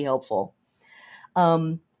they might be helpful.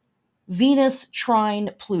 Venus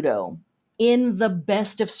trine Pluto. In the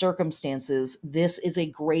best of circumstances, this is a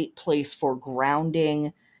great place for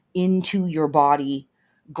grounding into your body,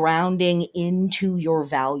 grounding into your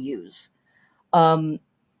values.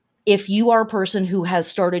 If you are a person who has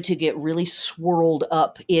started to get really swirled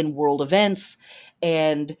up in world events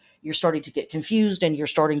and you're starting to get confused and you're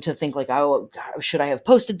starting to think like, oh, God, should I have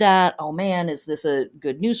posted that? Oh man, is this a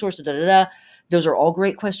good news source? Da, da, da. Those are all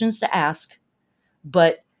great questions to ask,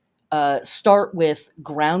 but start with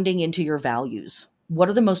grounding into your values. What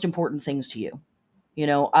are the most important things to you?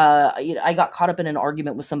 I got caught up in an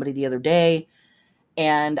argument with somebody the other day,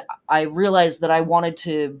 and I realized that I wanted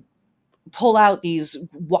to pull out these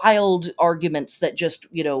wild arguments that just,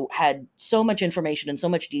 had so much information and so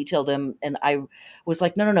much detail them. And I was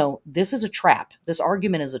like, no, this is a trap. This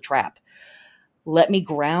argument is a trap. Let me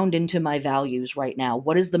ground into my values right now.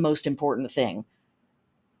 What is the most important thing?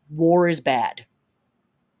 War is bad.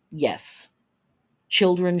 Yes.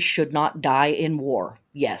 Children should not die in war.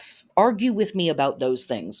 Yes. Argue with me about those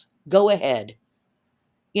things. Go ahead.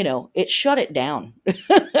 It shut it down.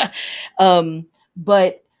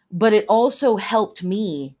 But it also helped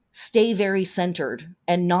me stay very centered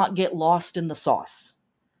and not get lost in the sauce.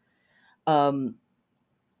 And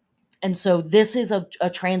so this is a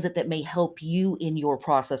transit that may help you in your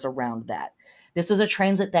process around that. This is a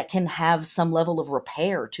transit that can have some level of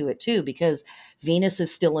repair to it too, because Venus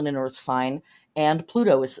is still in an Earth sign and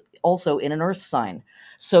Pluto is also in an Earth sign.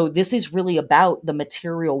 So this is really about the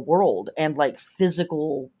material world and like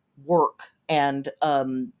physical work and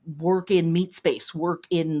work in meat space, work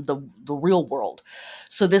in the real world.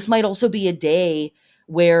 So this might also be a day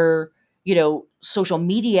where, social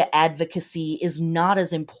media advocacy is not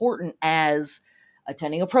as important as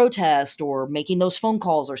attending a protest or making those phone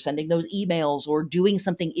calls or sending those emails or doing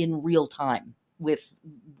something in real time with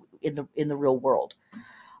in the real world.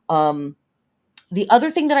 Um, the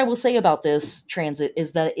other thing that I will say about this transit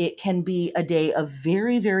is that it can be a day of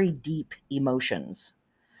very, very deep emotions.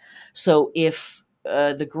 So if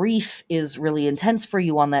the grief is really intense for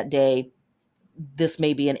you on that day, this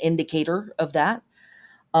may be an indicator of that.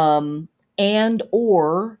 Um, and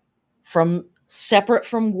or from separate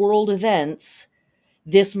from world events,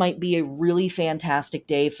 this might be a really fantastic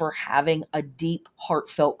day for having a deep,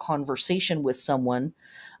 heartfelt conversation with someone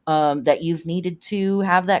that you've needed to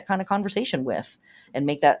have that kind of conversation with, and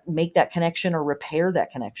make that connection or repair that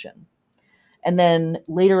connection. And then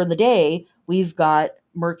later in the day, we've got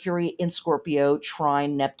Mercury in Scorpio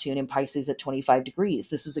trine Neptune in Pisces at 25 degrees.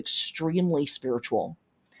 This is extremely spiritual.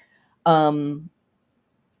 Um,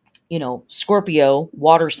 Scorpio,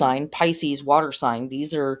 water sign, Pisces, water sign.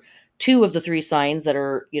 These are two of the three signs that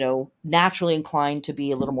are, naturally inclined to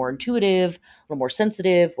be a little more intuitive, a little more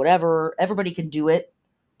sensitive, whatever. Everybody can do it,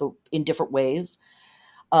 but in different ways.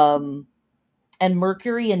 Um, and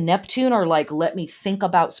Mercury and Neptune are like, let me think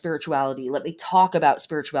about spirituality. Let me talk about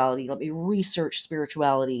spirituality. Let me research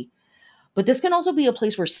spirituality. But this can also be a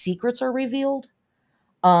place where secrets are revealed.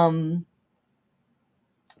 Um,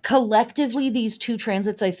 Collectively, these two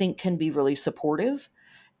transits, I think, can be really supportive,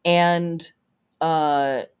 and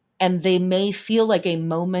uh and they may feel like a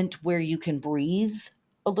moment where you can breathe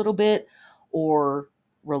a little bit or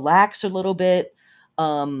relax a little bit,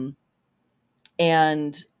 um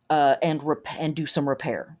and do some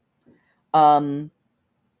repair. um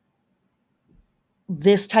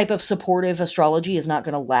this type of supportive astrology is not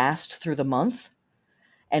going to last through the month,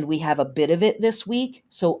 and we have a bit of it this week,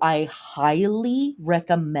 so I highly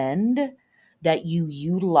recommend that you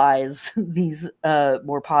utilize these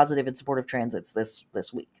more positive and supportive transits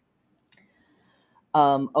this week.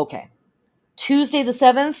 Okay. Tuesday the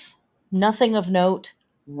 7th, nothing of note.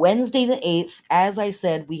 Wednesday the 8th, as I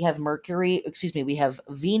said, we have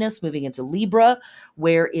Venus moving into Libra,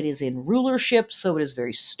 where it is in rulership, so it is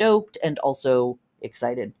very stoked and also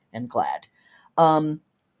excited and glad.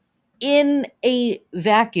 In a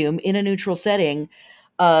vacuum, in a neutral setting,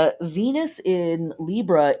 Venus in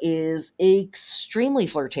Libra is extremely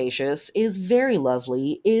flirtatious, is very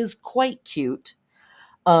lovely, is quite cute.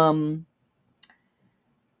 Um,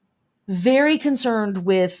 Very concerned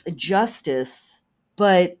with justice,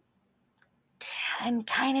 but can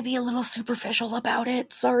kind of be a little superficial about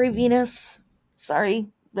it. Sorry, Venus. Sorry,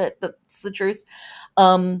 that's the truth.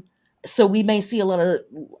 Um, so we may see a lot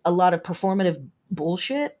of performative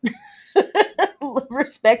bullshit,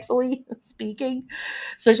 respectfully speaking,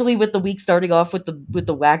 especially with the week starting off with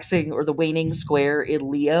the waxing or the waning square in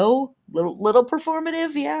Leo. Little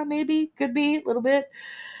performative, yeah, maybe could be a little bit.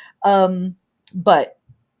 But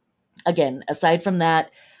again, aside from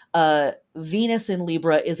that, Venus in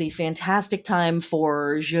Libra is a fantastic time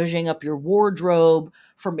for zhuzhing up your wardrobe,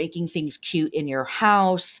 for making things cute in your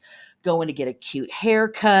house, going to get a cute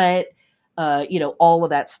haircut, all of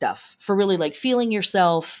that stuff. For really like feeling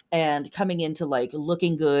yourself and coming into like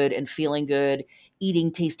looking good and feeling good,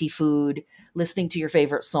 eating tasty food, listening to your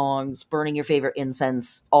favorite songs, burning your favorite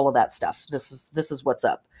incense, all of that stuff. This is what's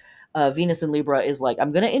up. Venus in Libra is like,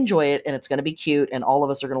 I'm going to enjoy it and it's going to be cute and all of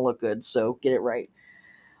us are going to look good. So get it right.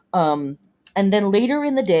 And then later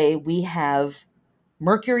in the day, we have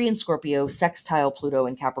Mercury in Scorpio, sextile Pluto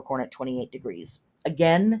in Capricorn at 28 degrees.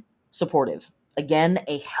 Again, supportive. Again,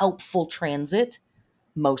 a helpful transit,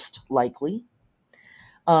 most likely.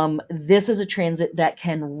 This is a transit that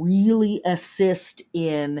can really assist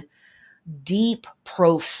in deep,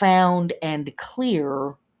 profound, and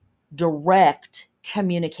clear, direct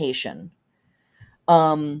communication.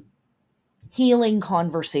 Um, Healing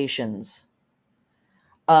conversations.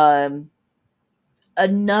 Um,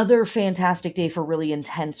 Another fantastic day for really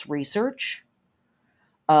intense research.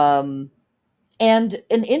 Um, and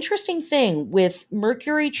an interesting thing with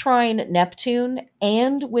Mercury trine Neptune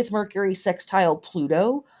and with Mercury sextile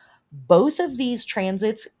Pluto, both of these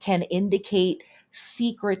transits can indicate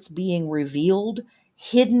secrets being revealed,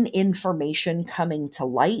 hidden information coming to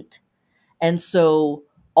light. And so,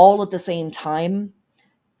 all at the same time,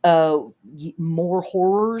 more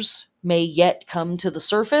horrors may yet come to the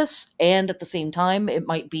surface, and at the same time it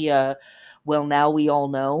might be a, well, now we all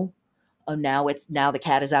know, now the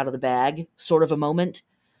cat is out of the bag sort of a moment.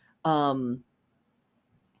 um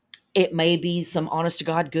it may be some honest to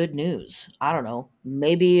God good news. I don't know,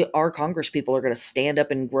 maybe our congress people are going to stand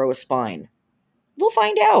up and grow a spine. We'll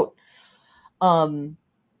find out. um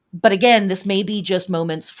but again, this may be just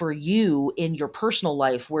moments for you in your personal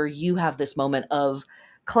life where you have this moment of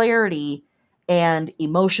clarity and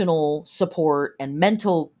emotional support and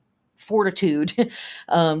mental fortitude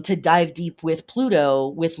to dive deep with Pluto,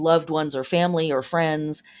 with loved ones or family or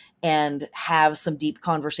friends, and have some deep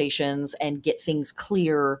conversations and get things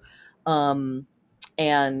clear, um,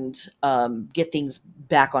 and get things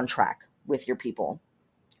back on track with your people.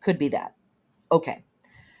 Could be that. Okay.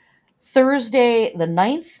 Thursday the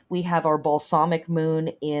 9th, we have our balsamic moon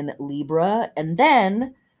in Libra. And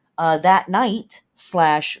then that night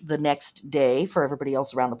slash the next day for everybody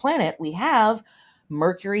else around the planet, we have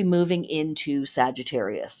Mercury moving into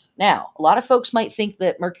Sagittarius. Now, a lot of folks might think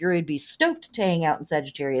that Mercury would be stoked to hang out in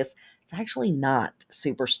Sagittarius. It's actually not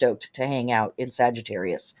super stoked to hang out in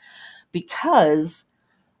Sagittarius because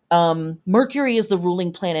Mercury is the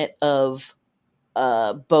ruling planet of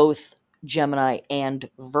both Gemini and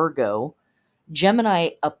Virgo. Gemini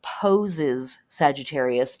opposes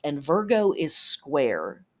Sagittarius, and Virgo is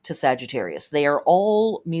square to Sagittarius. They are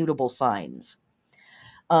all mutable signs.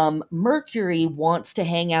 Mercury wants to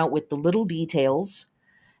hang out with the little details,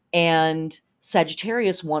 and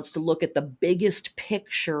Sagittarius wants to look at the biggest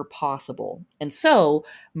picture possible. And so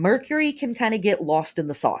Mercury can kind of get lost in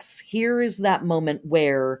the sauce. Here is that moment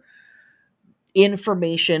where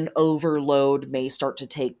information overload may start to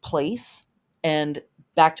take place. And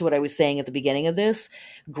back to what I was saying at the beginning of this,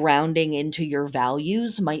 grounding into your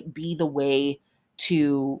values might be the way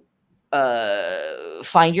to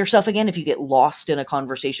find yourself again if you get lost in a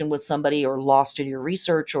conversation with somebody, or lost in your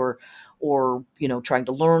research, or trying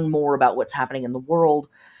to learn more about what's happening in the world.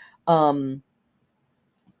 um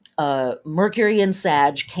Mercury and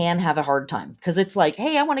Sag can have a hard time because it's like,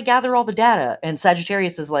 hey, I want to gather all the data. And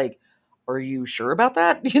Sagittarius is like, are you sure about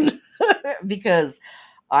that? Because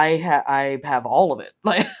I have all of it.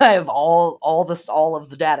 Like, I have all of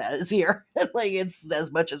the data is here. Like, it's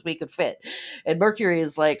as much as we could fit. And Mercury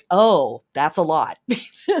is like, oh, that's a lot.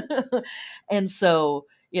 And so,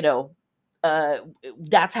 uh,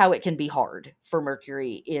 that's how it can be hard for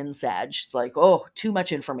Mercury in Sag. It's like, oh, too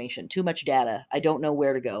much information, too much data. I don't know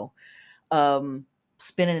where to go.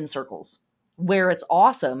 Spinning in circles. Where it's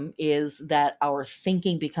awesome is that our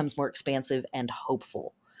thinking becomes more expansive and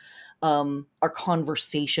hopeful. Our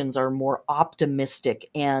conversations are more optimistic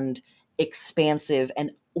and expansive,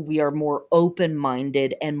 and we are more open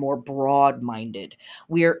minded and more broad minded.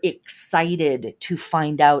 We are excited to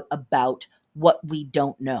find out about what we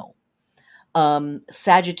don't know.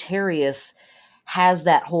 Sagittarius has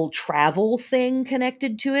that whole travel thing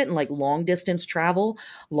connected to it, and like long distance travel.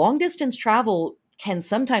 Long distance travel can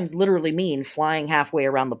sometimes literally mean flying halfway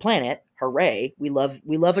around the planet. Hooray. We love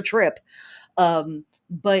a trip.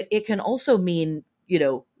 But it can also mean,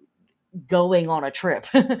 going on a trip.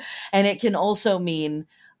 And it can also mean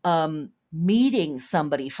meeting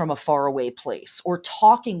somebody from a faraway place, or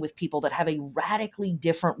talking with people that have a radically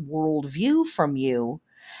different worldview from you,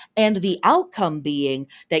 and the outcome being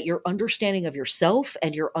that your understanding of yourself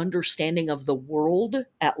and your understanding of the world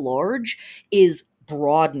at large is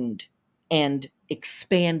broadened and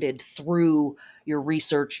expanded through your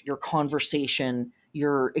research, your conversation,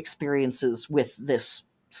 your experiences with this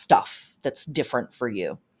stuff that's different for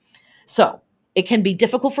you. So it can be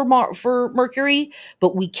difficult for Mercury,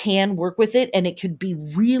 but we can work with it, and it could be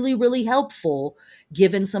really, really helpful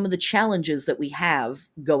given some of the challenges that we have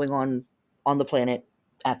going on the planet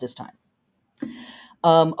at this time.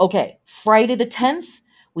 Okay, Friday the 10th,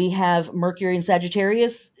 we have Mercury in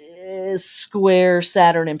Sagittarius, square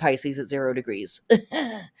Saturn in Pisces at 0 degrees.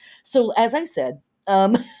 So, as I said,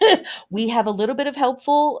 we have a little bit of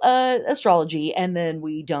helpful astrology, and then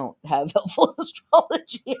we don't have helpful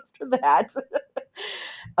astrology after that.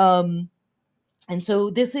 um, and so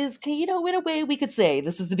this is, in a way, we could say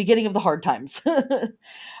this is the beginning of the hard times.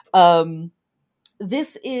 um,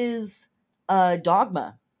 this is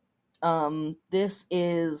dogma. This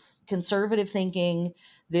is conservative thinking.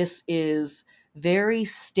 This is very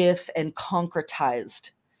stiff and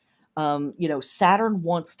concretized. Saturn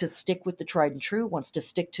wants to stick with the tried and true, wants to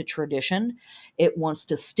stick to tradition. It wants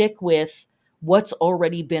to stick with what's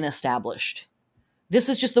already been established. This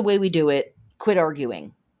is just the way we do it. Quit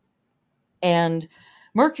arguing. And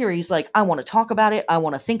Mercury's like, I want to talk about it. I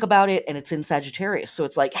want to think about it. And it's in Sagittarius. So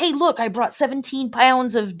it's like, hey, look, I brought 17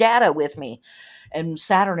 pounds of data with me. And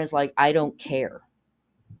Saturn is like, I don't care.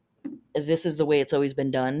 This is the way it's always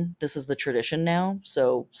been done. This is the tradition now.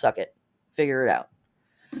 So suck it. Figure it out.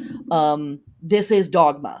 This is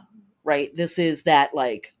dogma, right? This is that,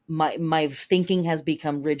 like, my thinking has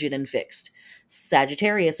become rigid and fixed.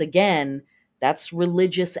 Sagittarius, again, that's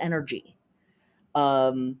religious energy.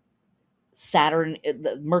 Um,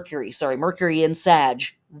 Mercury in Sag,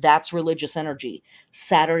 that's religious energy.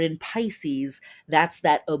 Saturn in Pisces, that's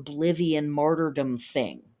that oblivion martyrdom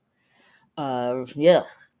thing. Yeah,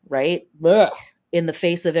 right? Ugh. In the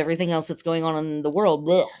face of everything else that's going on in the world,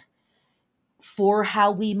 ugh. For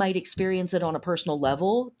how we might experience it on a personal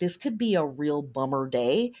level, this could be a real bummer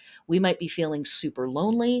day. We might be feeling super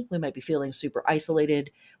lonely. We might be feeling super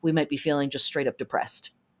isolated. We might be feeling just straight up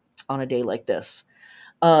depressed on a day like this.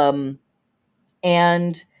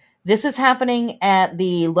 And this is happening at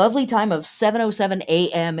the lovely time of 7:07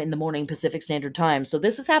 a.m. in the morning Pacific Standard Time. So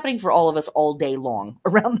this is happening for all of us all day long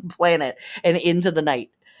around the planet and into the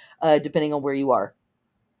night, depending on where you are.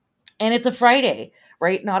 And it's a Friday,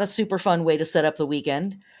 right? Not a super fun way to set up the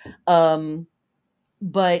weekend.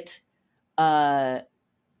 But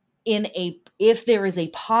if there is a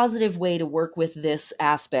positive way to work with this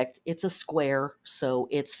aspect, it's a square, so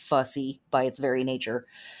it's fussy by its very nature.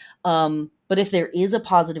 But if there is a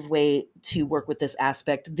positive way to work with this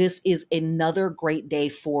aspect, this is another great day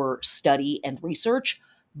for study and research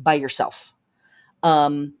by yourself.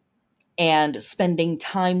 And spending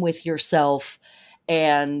time with yourself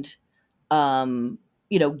and,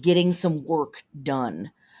 getting some work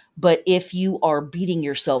done. But if you are beating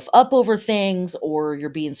yourself up over things, or you're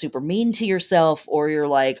being super mean to yourself, or you're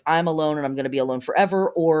like, I'm alone and I'm going to be alone forever,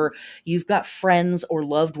 or you've got friends or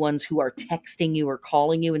loved ones who are texting you or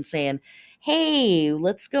calling you and saying, hey,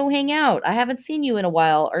 let's go hang out. I haven't seen you in a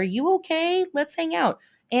while. Are you okay? Let's hang out.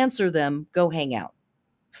 Answer them. Go hang out.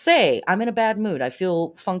 Say, I'm in a bad mood. I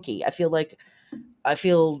feel funky. I feel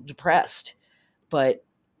depressed. But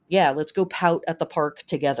yeah, let's go pout at the park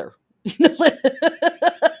together. Because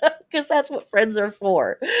that's what friends are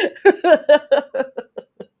for.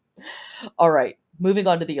 All right, moving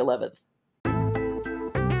on to the 11th.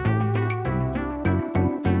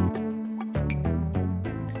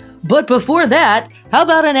 But before that, how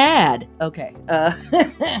about an ad? Okay.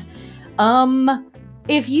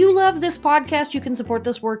 If you love this podcast, you can support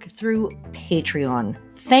this work through Patreon.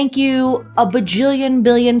 Thank you a bajillion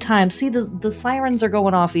billion times. See, the sirens are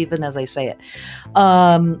going off even as I say it.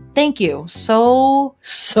 Thank you so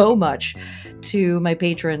much to my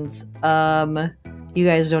patrons. You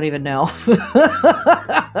guys don't even know.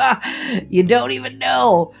 You don't even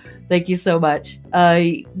know. Thank you so much.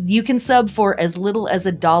 You can sub for as little as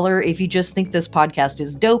 $1 if you just think this podcast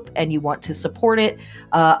is dope and you want to support it.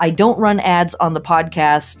 I don't run ads on the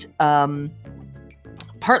podcast,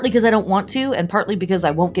 partly because I don't want to, and partly because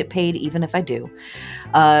I won't get paid even if I do.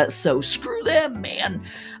 So screw them, man.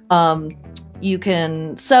 You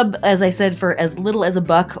can sub, as I said, for as little as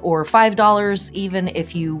 $1 or $5, even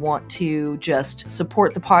if you want to just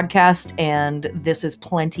support the podcast. And this is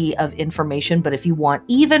plenty of information. But if you want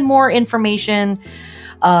even more information,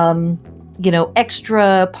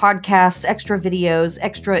 extra podcasts, extra videos,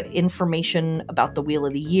 extra information about the Wheel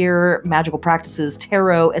of the Year, magical practices,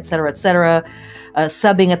 tarot, etc.,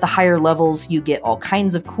 subbing at the higher levels, you get all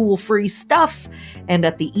kinds of cool free stuff. And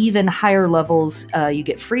at the even higher levels, you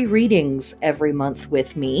get free readings every month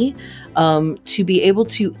with me to be able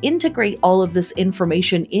to integrate all of this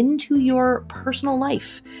information into your personal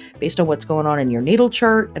life based on what's going on in your natal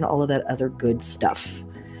chart and all of that other good stuff.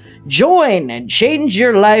 Join and change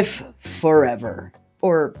your life forever.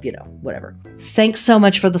 Or, whatever. Thanks so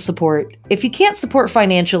much for the support. If you can't support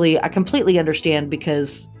financially, I completely understand,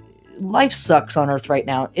 because life sucks on Earth right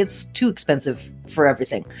now. It's too expensive for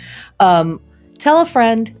everything. Tell a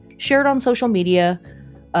friend, share it on social media,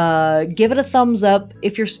 give it a thumbs up.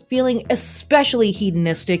 If you're feeling especially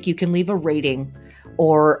hedonistic, you can leave a rating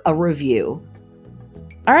or a review.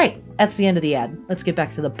 All right, that's the end of the ad. Let's get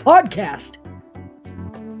back to the podcast.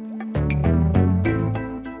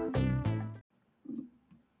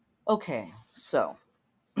 Okay, so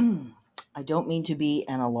I don't mean to be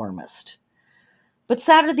an alarmist, but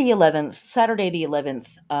Saturday the 11th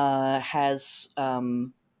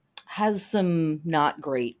has some not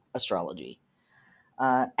great astrology.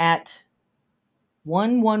 At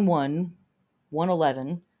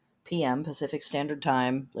 1:11 p.m. Pacific Standard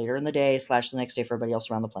Time, later in the day / the next day for everybody else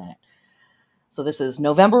around the planet. So this is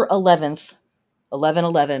November 11th,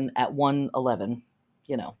 11/11 at 1:11.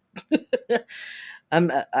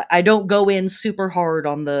 I don't go in super hard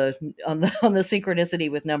on the synchronicity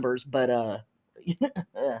with numbers, but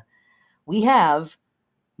we have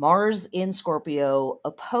Mars in Scorpio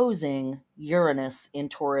opposing Uranus in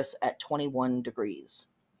Taurus at 21 degrees.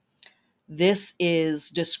 This is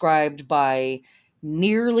described by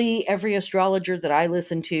nearly every astrologer that I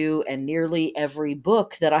listen to and nearly every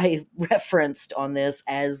book that I referenced on this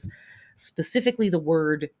as specifically the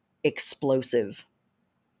word explosive.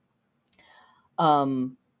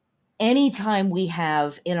 Anytime we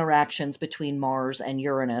have interactions between Mars and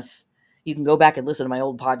Uranus, you can go back and listen to my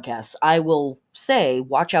old podcasts. I will say,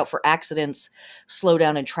 watch out for accidents, slow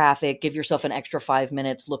down in traffic, give yourself an extra 5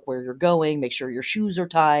 minutes, look where you're going, make sure your shoes are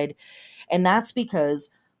tied. And that's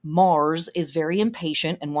because Mars is very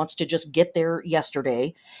impatient and wants to just get there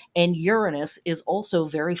yesterday. And Uranus is also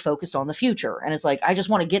very focused on the future. And it's like, I just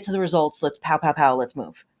want to get to the results. Let's pow, pow, pow, let's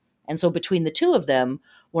move. And so between the two of them,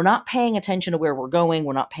 we're not paying attention to where we're going.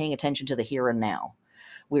 We're not paying attention to the here and now.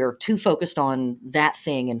 We are too focused on that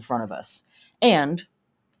thing in front of us. And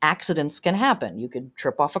accidents can happen. You could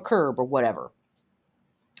trip off a curb or whatever.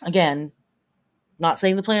 Again, not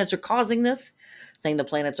saying the planets are causing this, saying the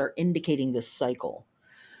planets are indicating this cycle.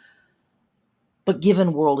 But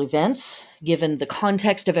given world events, given the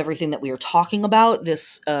context of everything that we are talking about,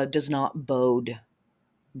 this does not bode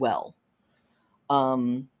well.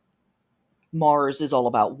 Mars is all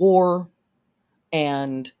about war,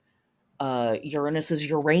 and Uranus is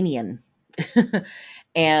Uranian.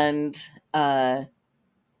 and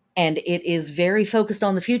it is very focused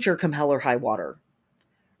on the future come hell or high water.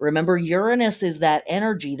 Remember, Uranus is that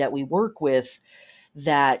energy that we work with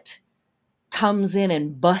that comes in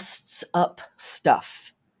and busts up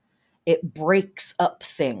stuff. It breaks up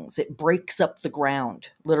things. It breaks up the ground.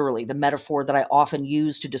 Literally, the metaphor that I often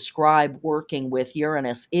use to describe working with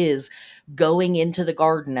Uranus is going into the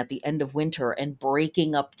garden at the end of winter and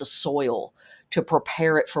breaking up the soil to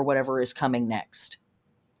prepare it for whatever is coming next.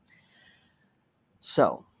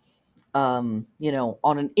 So, on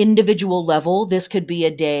an individual level, this could be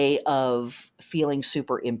a day of feeling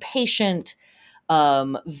super impatient,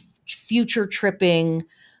 future tripping,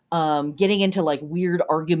 getting into like weird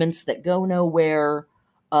arguments that go nowhere,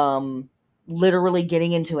 literally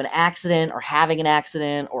getting into an accident or having an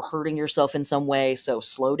accident or hurting yourself in some way. So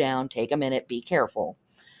slow down, take a minute, be careful.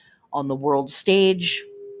 On the world stage,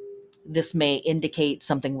 this may indicate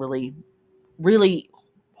something really, really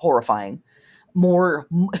horrifying.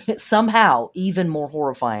 Somehow even more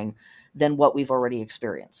horrifying than what we've already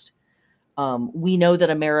experienced. We know that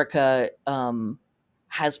America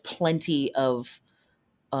has plenty of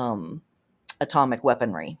atomic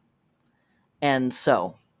weaponry, and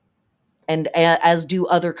as do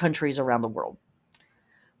other countries around the world.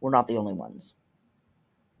 We're not the only ones.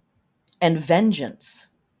 And vengeance,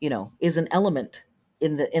 is an element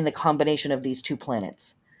in the combination of these two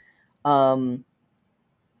planets.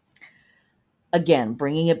 Again,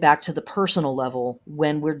 bringing it back to the personal level,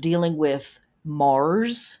 when we're dealing with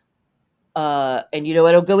Mars, and I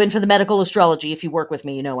don't go in for the medical astrology. If you work with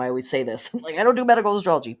me, I always say this. Like, I don't do medical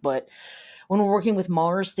astrology, but when we're working with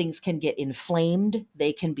Mars, things can get inflamed.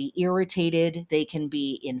 They can be irritated. They can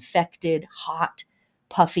be infected, hot,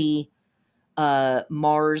 puffy.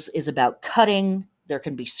 Mars is about cutting. There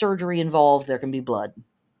can be surgery involved. There can be blood.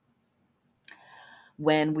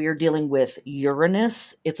 When we're dealing with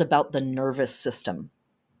Uranus, it's about the nervous system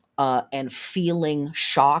and feeling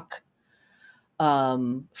shock,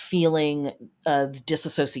 feeling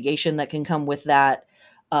disassociation that can come with that.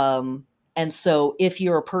 And so if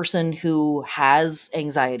you're a person who has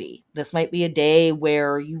anxiety, this might be a day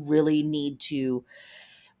where you really need to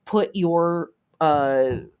put your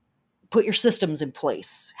systems in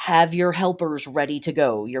place, have your helpers ready to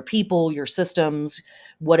go, your people, your systems,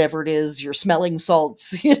 whatever it is, your smelling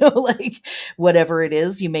salts, like whatever it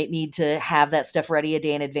is, you may need to have that stuff ready a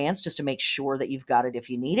day in advance just to make sure that you've got it if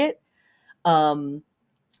you need it.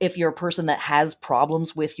 If you're a person that has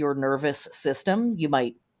problems with your nervous system, you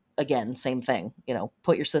might, again, same thing,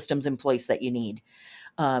 put your systems in place that you need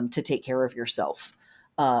to take care of yourself.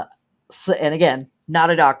 And again,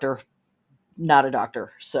 not a doctor.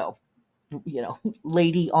 So,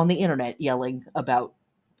 lady on the internet yelling about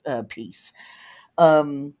peace.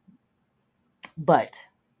 But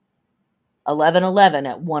 11/11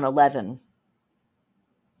 at 1:11,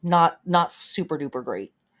 not super duper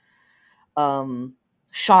great.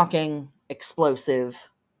 Shocking, explosive,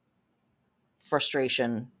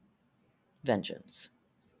 frustration, vengeance.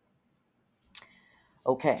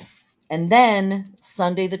 Okay. And then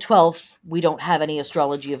Sunday the 12th, we don't have any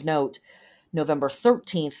astrology of note. November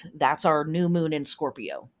 13th, that's our new moon in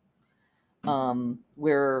Scorpio.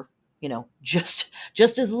 We're, just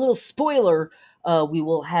as a little spoiler, we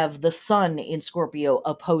will have the sun in Scorpio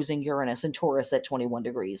opposing Uranus and Taurus at 21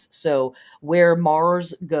 degrees. So where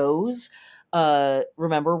Mars goes,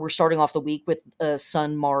 remember, we're starting off the week with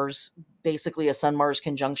Sun Mars, basically a Sun Mars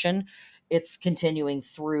conjunction. It's continuing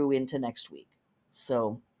through into next week.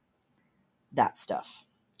 So that stuff.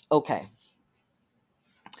 Okay.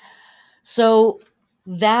 So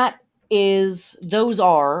that those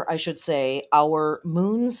are, I should say, our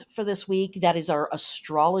moons for this week. That is our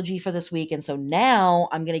astrology for this week. And so now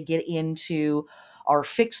I'm going to get into our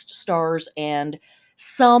fixed stars and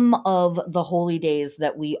some of the holy days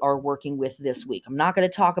that we are working with this week. I'm not going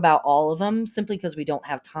to talk about all of them simply because we don't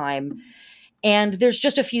have time. And there's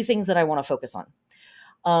just a few things that I want to focus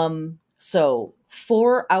on. So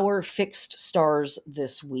for our fixed stars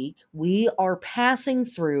this week, we are passing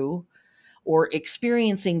through or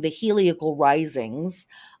experiencing the heliacal risings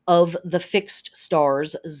of the fixed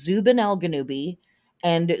stars Zubin al-Ganubi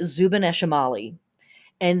and Zubin Eshemali.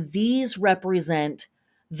 And these represent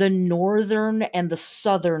the northern and the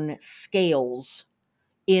southern scales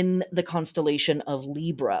in the constellation of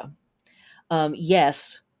Libra.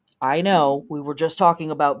 Yes, I know we were just talking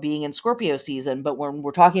about being in Scorpio season, but when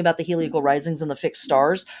we're talking about the heliacal risings and the fixed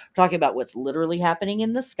stars, we're talking about what's literally happening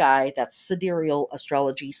in the sky. That's sidereal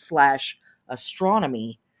astrology /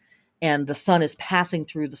 astronomy. And the sun is passing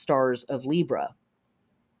through the stars of Libra.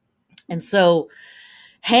 And so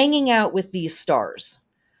hanging out with these stars,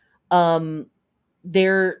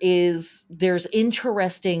 there's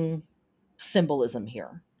interesting symbolism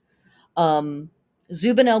here.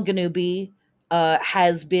 Zubin el-Ganubi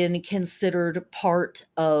has been considered part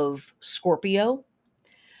of Scorpio.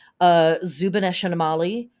 Zubin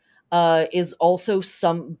Eshemali is also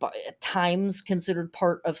at times considered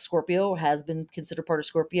part of Scorpio, has been considered part of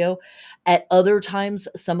Scorpio. At other times,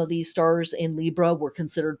 some of these stars in Libra were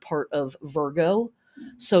considered part of Virgo.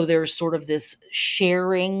 So there's sort of this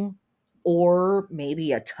sharing or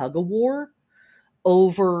maybe a tug of war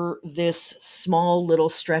over this small little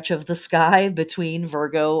stretch of the sky between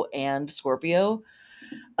Virgo and Scorpio.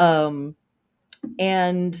 And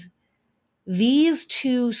these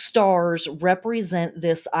two stars represent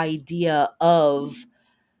this idea of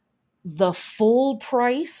the full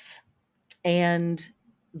price and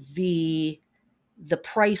the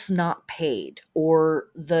price not paid, or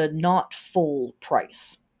the not full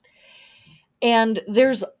price. And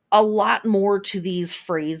there's a lot more to these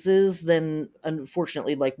phrases than,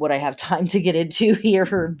 unfortunately, like what I have time to get into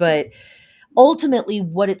here. But ultimately,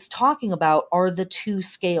 what it's talking about are the two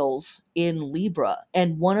scales in Libra,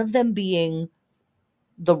 and one of them being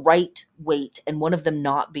the right weight and one of them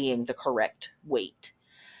not being the correct weight.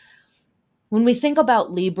 When we think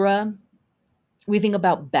about Libra, we think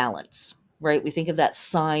about balance, right? We think of that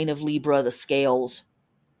sign of Libra, the scales.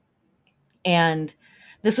 And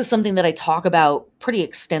this is something that I talk about pretty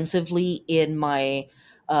extensively in my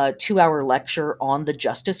 2-hour lecture on the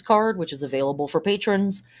Justice card, which is available for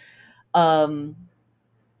patrons. And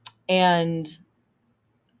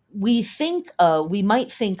we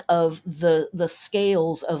might think of the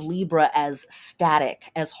scales of Libra as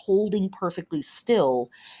static, as holding perfectly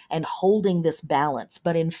still and holding this balance.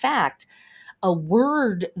 But in fact, a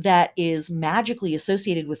word that is magically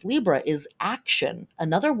associated with Libra is action.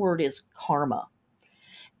 Another word is karma.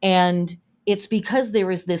 And it's because there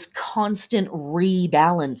is this constant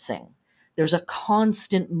rebalancing. There's a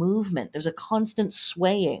constant movement. There's a constant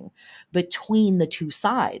swaying between the two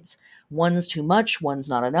sides. One's too much, one's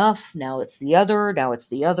not enough. Now it's the other,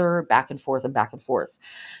 back and forth and back and forth.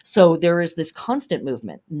 So there is this constant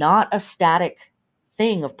movement, not a static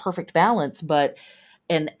thing of perfect balance, but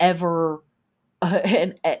an ever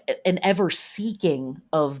an ever seeking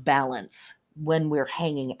of balance when we're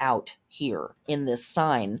hanging out here in this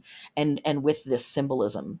sign and with this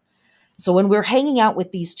symbolism. So when we're hanging out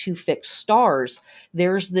with these two fixed stars,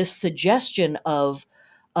 there's this suggestion of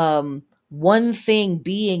one thing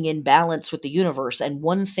being in balance with the universe and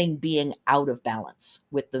one thing being out of balance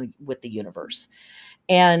with the universe.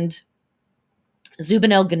 And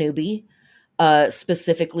Zubin el-Ganubi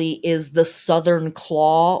specifically is the southern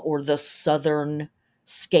claw or the southern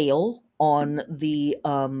scale on the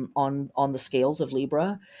scales of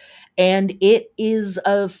Libra. And it is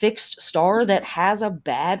a fixed star that has a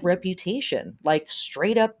bad reputation, like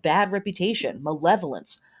straight up bad reputation,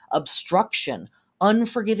 malevolence, obstruction,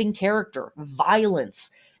 unforgiving character,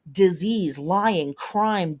 violence, disease, lying,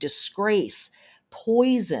 crime, disgrace,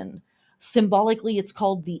 poison. Symbolically, it's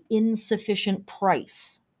called the insufficient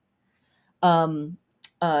price.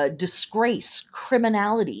 Disgrace,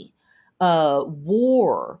 criminality,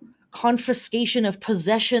 war, confiscation of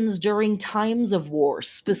possessions during times of war,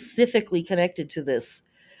 specifically connected to this.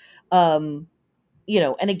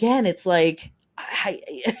 and again, it's like, I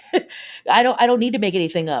I don't need to make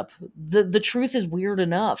anything up. The truth is weird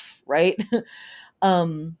enough, right?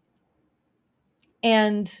 um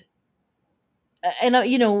and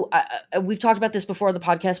we've talked about this before on the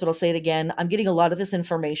podcast, but I'll say it again. I'm getting a lot of this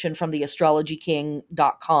information from the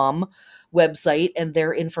astrologyking.com website and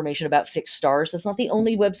their information about fixed stars. That's not the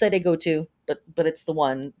only website I go to, but it's the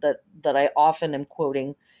one that I often am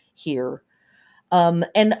quoting here.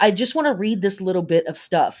 And I just want to read this little bit of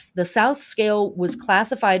stuff. The South Scale was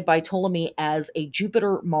classified by Ptolemy as a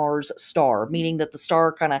Jupiter Mars star, meaning that the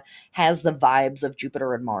star kind of has the vibes of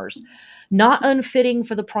Jupiter and Mars. Not unfitting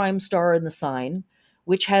for the prime star in the sign,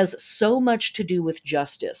 which has so much to do with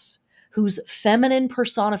justice, whose feminine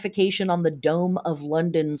personification on the dome of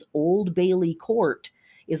London's Old Bailey Court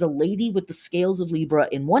is a lady with the scales of Libra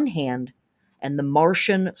in one hand and the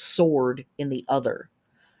Martian sword in the other.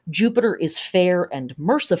 Jupiter is fair and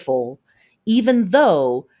merciful, even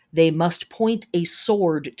though they must point a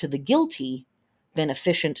sword to the guilty,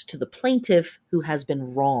 beneficent to the plaintiff who has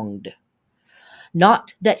been wronged.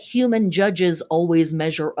 Not that human judges always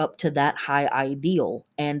measure up to that high ideal,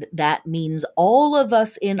 and that means all of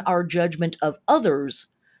us in our judgment of others,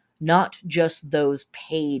 not just those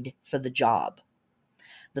paid for the job.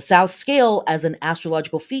 The South Scale, as an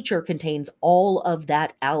astrological feature, contains all of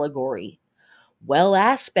that allegory. Well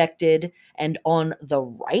aspected and on the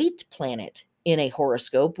right planet in a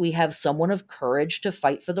horoscope, we have someone of courage to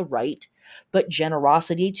fight for the right, but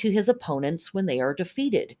generosity to his opponents when they are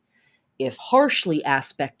defeated. If harshly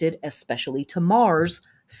aspected, especially to Mars,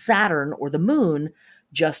 Saturn, or the moon,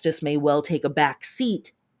 justice may well take a back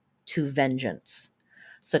seat to vengeance.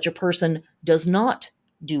 Such a person does not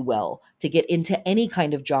do well to get into any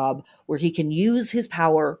kind of job where he can use his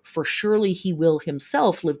power, for surely he will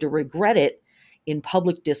himself live to regret it in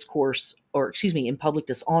public discourse, or in public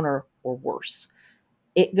dishonor or worse.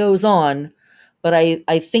 It goes on, but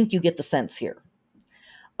I think you get the sense here.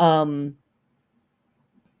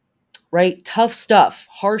 Right? Tough stuff,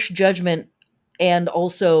 harsh judgment, and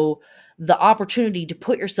also the opportunity to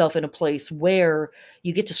put yourself in a place where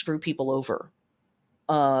you get to screw people over,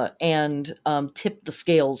 and tip the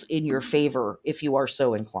scales in your favor if you are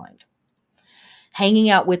so inclined. Hanging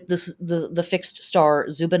out with the fixed star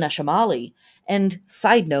Zubaneshmali. And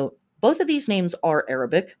side note, both of these names are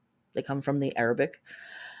Arabic. They come from the Arabic.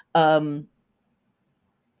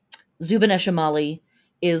 Zubaneshmali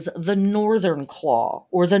is the northern claw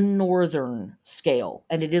or the northern scale,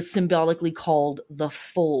 and it is symbolically called the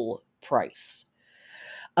full price.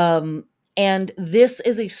 And this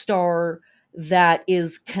is a star that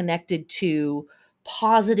is connected to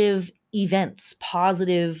positive events,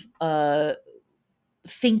 positive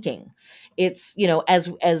thinking. It's,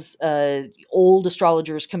 as old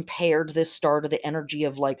astrologers compared this star to the energy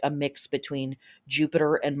of like a mix between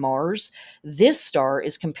Jupiter and Mars, this star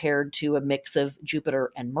is compared to a mix of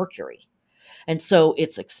Jupiter and Mercury. And so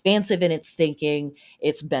it's expansive in its thinking,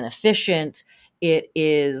 it's beneficent, it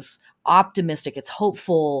is optimistic, it's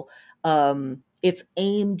hopeful, it's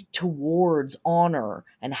aimed towards honor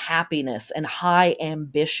and happiness and high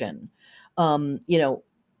ambition. You know,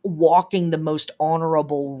 walking the most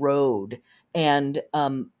honorable road, and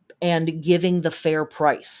giving the fair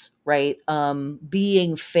price, right?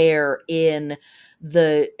 Being fair in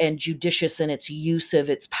and judicious in its use of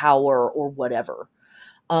its power or whatever.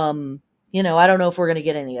 I don't know if we're going to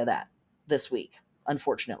get any of that this week.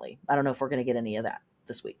 Unfortunately, I don't know if we're going to get any of that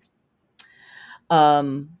this week.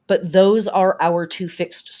 But those are our two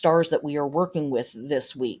fixed stars that we are working with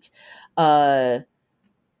this week.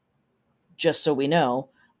 Just so we know,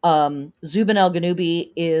 Zubin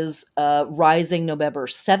al-Ganubi is rising November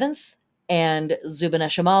 7th, and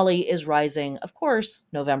Zubaneshmali is rising, of course,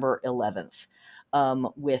 November 11th,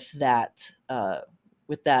 with that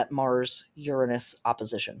Mars-Uranus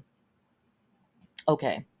opposition.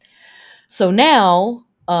 Okay, so now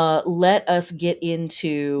let us get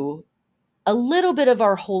into a little bit of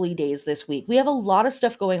our holy days this week. We have a lot of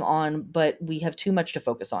stuff going on, but we have too much to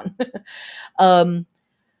focus on.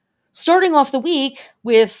 Starting off the week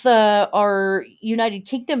with our United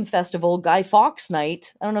Kingdom festival, Guy Fawkes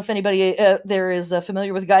Night. I don't know if anybody there is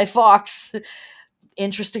familiar with Guy Fawkes.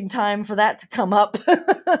 Interesting time for that to come up.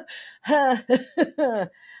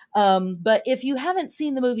 But if you haven't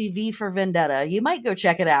seen the movie V for Vendetta, you might go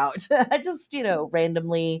check it out. I just,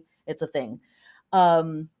 randomly, it's a thing.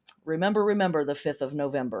 Remember the 5th of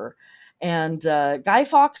November. And Guy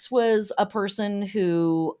Fawkes was a person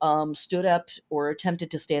who stood up or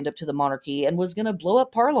attempted to stand up to the monarchy and was going to blow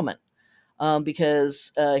up Parliament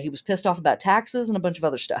because he was pissed off about taxes and a bunch of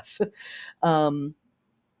other stuff.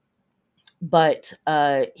 But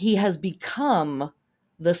he has become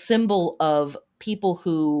the symbol of people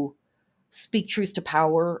who speak truth to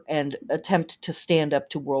power and attempt to stand up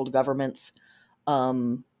to world governments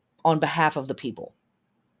um, on behalf of the people.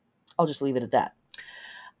 I'll just leave it at that.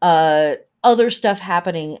 Uh, Other stuff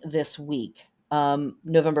happening this week.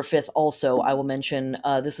 November 5th, also, I will mention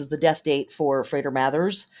this is the death date for Frater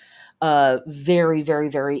Mathers, very, very,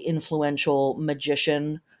 very influential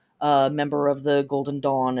magician, member of the Golden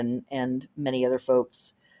Dawn and many other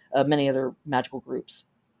folks, many other magical groups.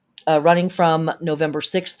 Running from November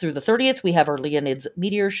 6th through the 30th, we have our Leonids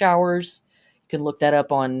meteor showers. You can look that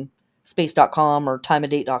up on space.com or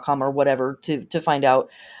timeanddate.com or whatever to find out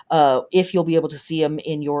if you'll be able to see them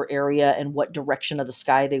in your area and what direction of the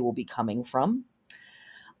sky they will be coming from.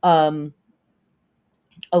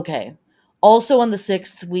 Okay. Also on the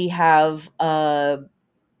 6th, we have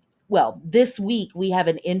this week we have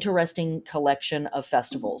an interesting collection of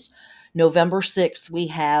festivals. November 6th, we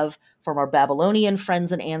have from our Babylonian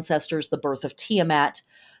friends and ancestors the birth of Tiamat,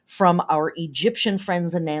 from our Egyptian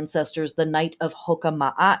friends and ancestors the night of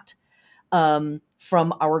Hokama'at,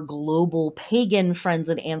 from our global pagan friends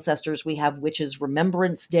and ancestors we have Witches'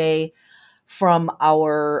 Remembrance Day, from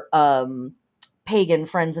our pagan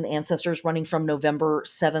friends and ancestors running from November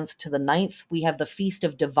 7th to the 9th, we have the Feast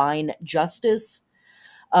of Divine Justice.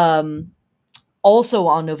 Also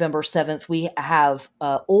on November 7th, we have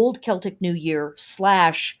Old Celtic New Year /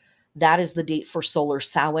 that is the date for solar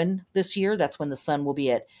Samhain this year. That's when the sun will be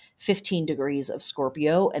at 15 degrees of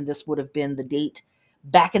Scorpio. And this would have been the date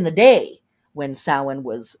back in the day when Samhain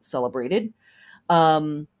was celebrated.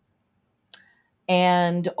 And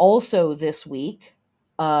also this week,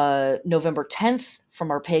 November 10th, from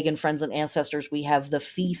our pagan friends and ancestors, we have the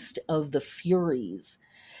Feast of the Furies.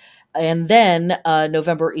 And then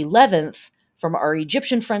November 11th, from our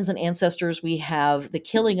Egyptian friends and ancestors, we have the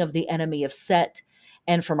killing of the enemy of Set.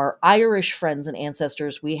 And from our Irish friends and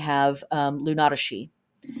ancestors, we have Lunar.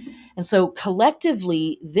 And so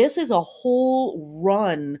collectively, this is a whole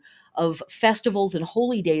run of festivals and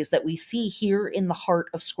holy days that we see here in the heart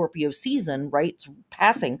of Scorpio season, right?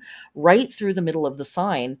 Passing right through the middle of the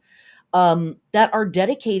sign, that are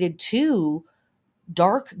dedicated to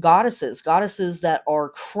dark goddesses that are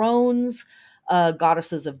crones,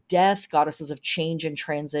 goddesses of death, goddesses of change and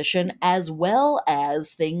transition, as well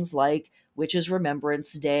as things like Witches'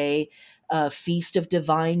 Remembrance Day, Feast of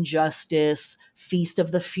Divine Justice, Feast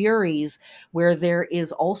of the Furies, where there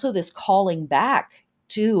is also this calling back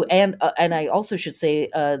to, and I also should say,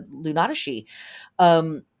 Lunatishi,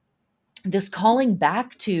 this calling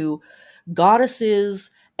back to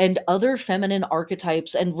goddesses and other feminine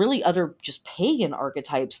archetypes and really other just pagan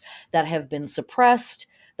archetypes that have been suppressed,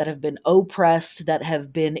 that have been oppressed, that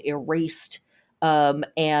have been erased, that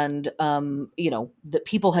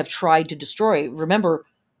people have tried to destroy. Remember,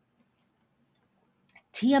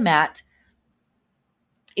 Tiamat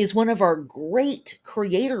is one of our great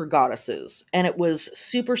creator goddesses, and it was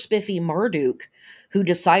super spiffy Marduk who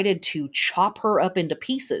decided to chop her up into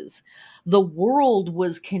pieces. The world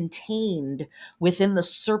was contained within the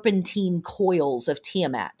serpentine coils of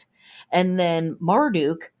Tiamat. And then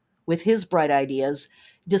Marduk, with his bright ideas,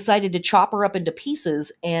 decided to chop her up into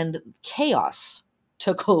pieces, and chaos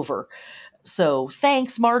took over. So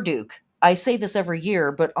thanks, Marduk. I say this every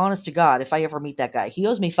year, but honest to God, if I ever meet that guy, he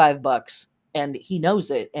owes me $5 and he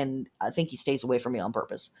knows it. And I think he stays away from me on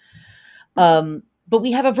purpose. But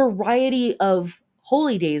we have a variety of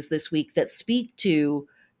holy days this week that speak to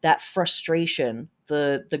that frustration,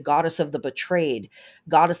 the goddess of the betrayed,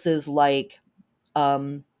 goddesses like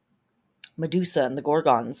Medusa and the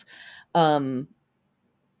Gorgons, um,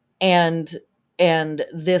 and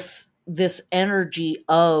this energy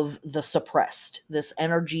of the suppressed, this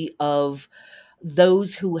energy of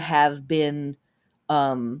those who have been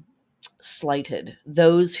slighted,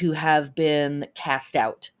 those who have been cast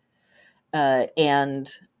out,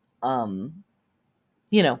 and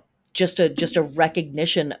just a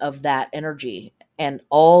recognition of that energy, and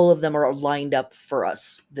all of them are lined up for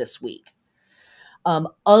us this week.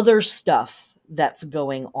 Other stuff that's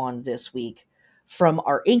going on this week from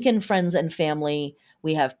our Incan friends and family,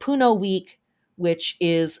 we have Puno Week, which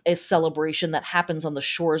is a celebration that happens on the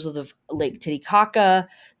shores of the Lake Titicaca.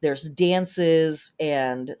 There's dances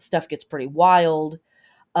and stuff gets pretty wild.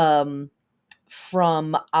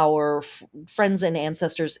 From our friends and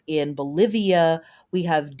ancestors in Bolivia, we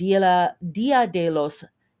have Dia de los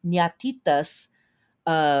Ñatitas.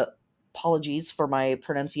 Apologies for my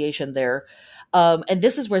pronunciation there. And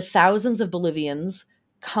this is where thousands of Bolivians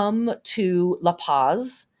come to La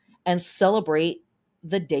Paz and celebrate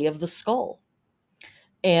the Day of the Skull.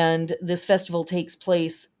 And this festival takes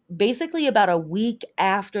place basically about a week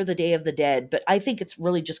after the Day of the Dead, but I think it's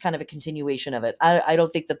really just kind of a continuation of it. I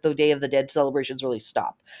don't think that the Day of the Dead celebrations really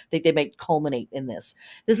stop. I think they might culminate in this.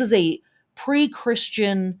 This is a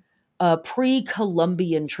pre-Christian,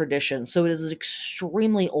 pre-Columbian tradition, so it is an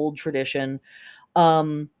extremely old tradition.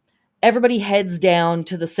 Um, Everybody heads down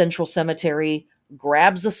to the central cemetery,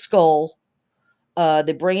 grabs a skull,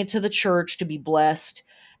 they bring it to the church to be blessed,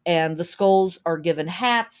 and the skulls are given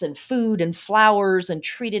hats and food and flowers and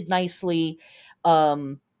treated nicely.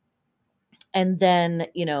 Um, and then,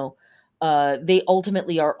 they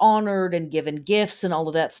ultimately are honored and given gifts and all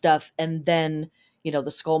of that stuff. And then, the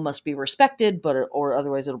skull must be respected, but or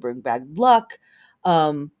otherwise it'll bring bad luck.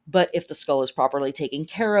 But if the skull is properly taken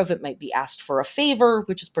care of, it might be asked for a favor,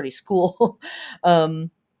 which is pretty cool.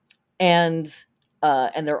 um, and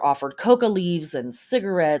and they're offered coca leaves and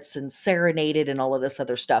cigarettes and serenaded and all of this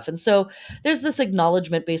other stuff. And so there's this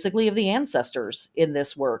acknowledgement basically of the ancestors in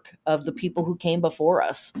this work, of the people who came before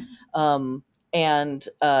us. um, and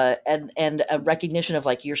a recognition of,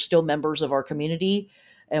 like, you're still members of our community,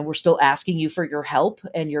 and we're still asking you for your help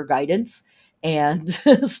and your guidance, and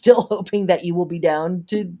still hoping that you will be down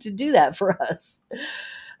to do that for us.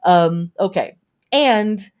 Okay.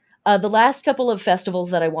 And the last couple of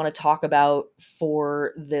festivals that I want to talk about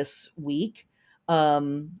for this week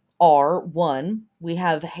are: one, we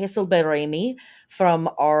have Heselberemi from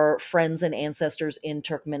our friends and ancestors in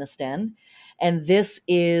Turkmenistan. And this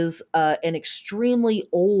is an extremely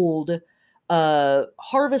old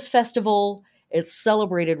harvest festival. It's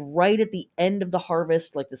celebrated right at the end of the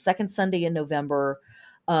harvest, like the second Sunday in November.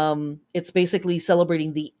 It's basically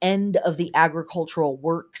celebrating the end of the agricultural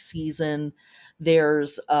work season.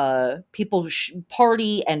 There's people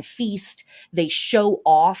party and feast. They show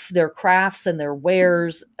off their crafts and their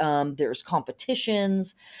wares. There's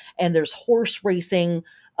competitions, and there's horse racing.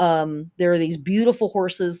 There are these beautiful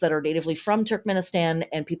horses that are natively from Turkmenistan,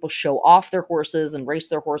 and people show off their horses and race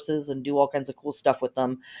their horses and do all kinds of cool stuff with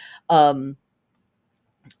them.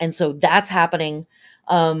 And so that's happening.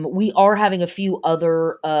 We are having a few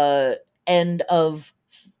other end of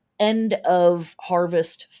end of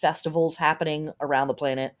harvest festivals happening around the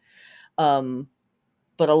planet. Um,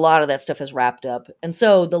 but a lot of that stuff has wrapped up. And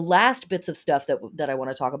so the last bits of stuff that I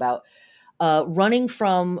want to talk about, running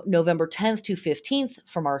from November 10th to 15th,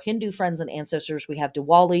 from our Hindu friends and ancestors, we have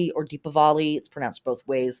Diwali or Deepavali. It's pronounced both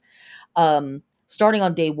ways. Starting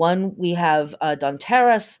on day one, we have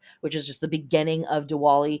Dhanteras, which is just the beginning of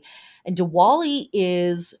Diwali. And Diwali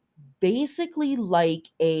is basically like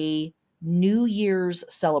a New Year's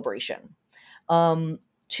celebration.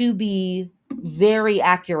 To be very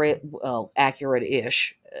accurate, well,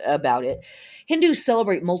 accurate-ish about it, Hindus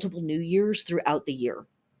celebrate multiple New Years throughout the year.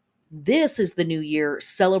 This is the New Year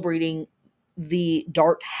celebrating the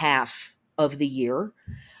dark half of the year.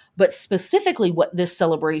 But specifically, what this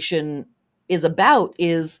celebration is about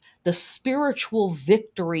is the spiritual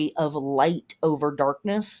victory of light over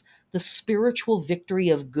darkness, the spiritual victory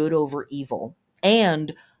of good over evil,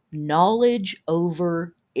 and knowledge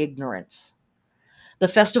over ignorance. The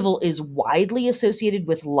festival is widely associated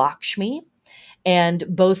with Lakshmi, and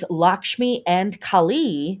both Lakshmi and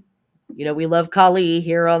Kali, we love Kali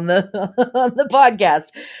here on the on the podcast.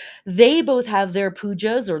 They both have their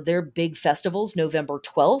pujas, or their big festivals, November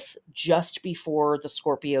 12th, just before the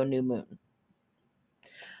Scorpio new moon.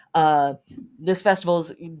 This festival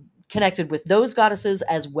is connected with those goddesses,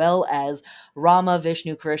 as well as Rama,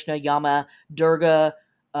 Vishnu, Krishna, Yama, Durga,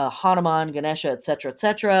 Hanuman, Ganesha, etc.,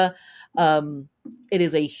 etc. It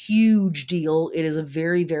is a huge deal. It is a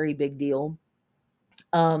very, very big deal.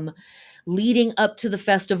 Leading up to the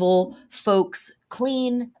festival, folks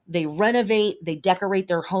clean, they renovate, they decorate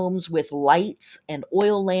their homes with lights and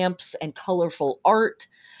oil lamps and colorful art.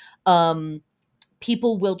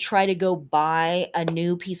 People will try to go buy a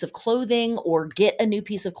new piece of clothing or get a new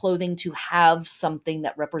piece of clothing to have something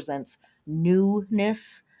that represents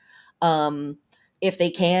newness. If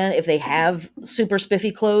they can, if they have super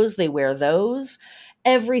spiffy clothes, they wear those.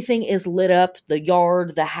 Everything is lit up. The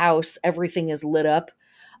yard, the house, everything is lit up.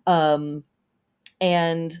 And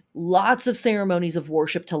lots of ceremonies of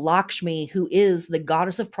worship to Lakshmi, who is the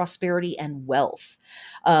goddess of prosperity and wealth.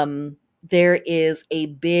 There is a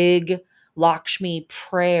big Lakshmi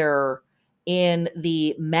prayer in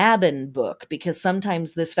the Mabon book, because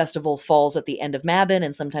sometimes this festival falls at the end of Mabon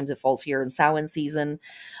and sometimes it falls here in Samhain season.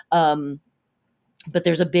 But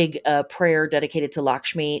there's a big prayer dedicated to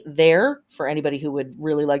Lakshmi there for anybody who would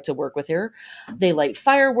really like to work with her. They light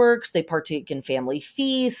fireworks. They partake in family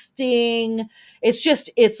feasting. It's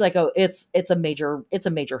a major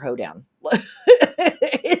hoedown.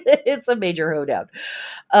 It's a major hoedown.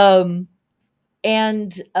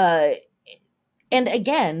 And and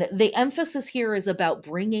again, the emphasis here is about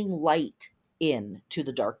bringing light in to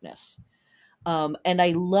the darkness. And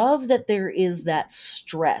I love that there is that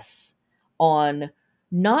stress on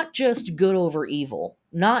not just good over evil,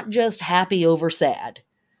 not just happy over sad,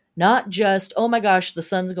 not just, oh my gosh, the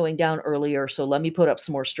sun's going down earlier, so let me put up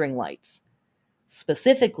some more string lights.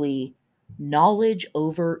 Specifically, knowledge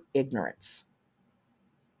over ignorance.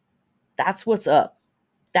 That's what's up.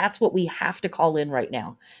 That's what we have to call in right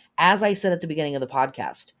now. As I said at the beginning of the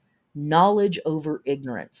podcast, knowledge over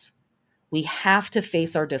ignorance. We have to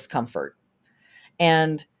face our discomfort.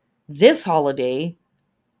 And this holiday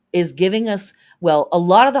is giving us, well, a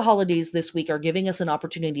lot of the holidays this week are giving us an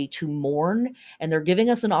opportunity to mourn, and they're giving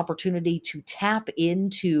us an opportunity to tap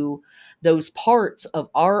into those parts of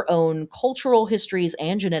our own cultural histories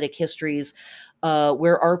and genetic histories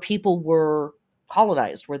where our people were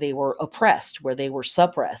colonized, where they were oppressed, where they were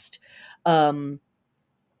suppressed. Um,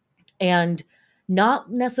 and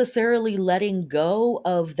not necessarily letting go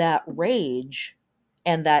of that rage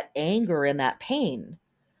and that anger and that pain,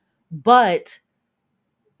 but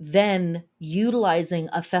then utilizing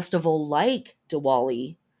a festival like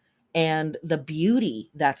Diwali and the beauty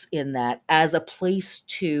that's in that as a place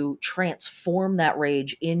to transform that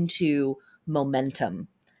rage into momentum,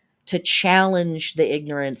 to challenge the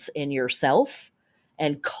ignorance in yourself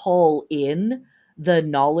and call in the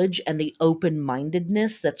knowledge and the open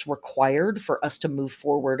mindedness that's required for us to move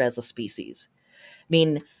forward as a species. I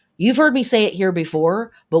mean, you've heard me say it here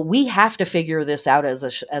before, but we have to figure this out as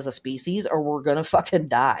a species, or we're gonna fucking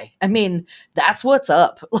die. I mean, that's what's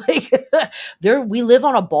up. Like, there we live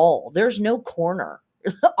on a ball. There's no corner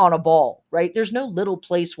on a ball, right? There's no little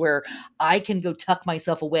place where I can go tuck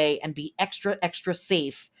myself away and be extra extra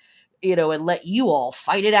safe, and let you all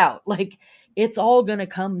fight it out. Like, it's all gonna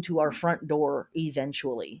come to our front door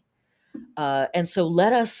eventually. And so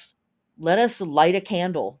let us light a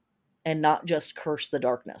candle and not just curse the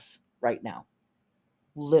darkness right now.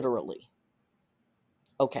 Literally.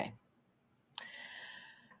 Okay.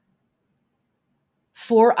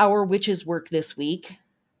 For our witches work this week,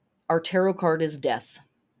 our tarot card is death.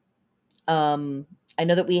 I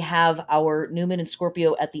know that we have our New Moon and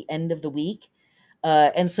Scorpio at the end of the week.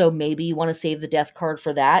 And so maybe you want to save the death card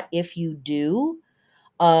for that. If you do,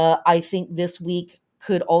 I think this week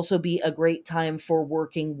could also be a great time for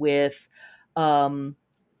working with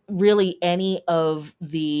really any of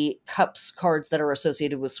the cups cards that are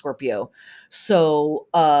associated with Scorpio. So,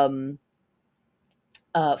 Five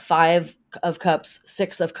of Cups,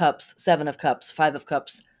 Six of Cups, Seven of Cups, Five of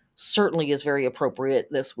Cups certainly is very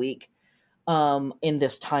appropriate this week, in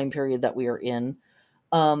this time period that we are in.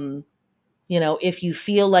 Um, if you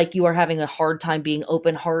feel like you are having a hard time being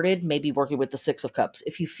open hearted, maybe working with the Six of Cups.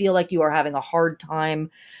 If you feel like you are having a hard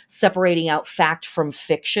time separating out fact from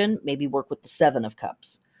fiction, maybe work with the Seven of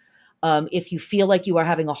Cups. If you feel like you are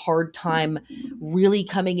having a hard time really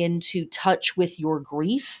coming into touch with your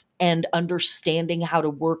grief and understanding how to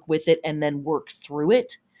work with it and then work through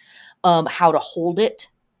it, how to hold it,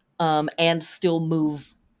 and still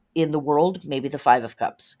move in the world, maybe the Five of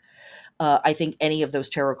Cups. I think any of those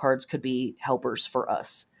tarot cards could be helpers for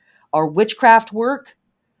us. Our witchcraft work,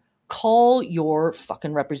 call your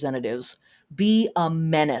fucking representatives. Be a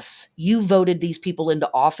menace. You voted these people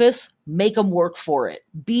into office. Make them work for it.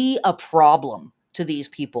 Be a problem to these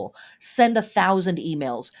people. Send 1,000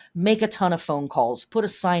 emails. Make a ton of phone calls. Put a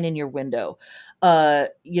sign in your window.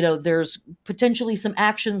 There's potentially some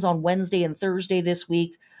actions on Wednesday and Thursday this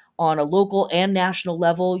week on a local and national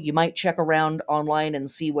level. You might check around online and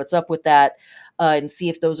see what's up with that, and see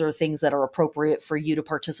if those are things that are appropriate for you to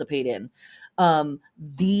participate in.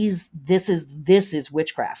 This is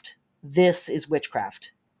witchcraft. This is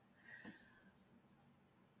witchcraft.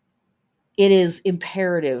 It is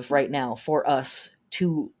imperative right now for us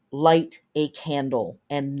to light a candle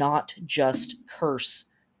and not just curse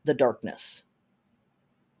the darkness.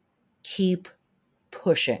 Keep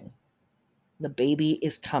pushing. The baby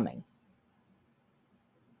is coming.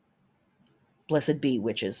 Blessed be,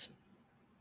 witches.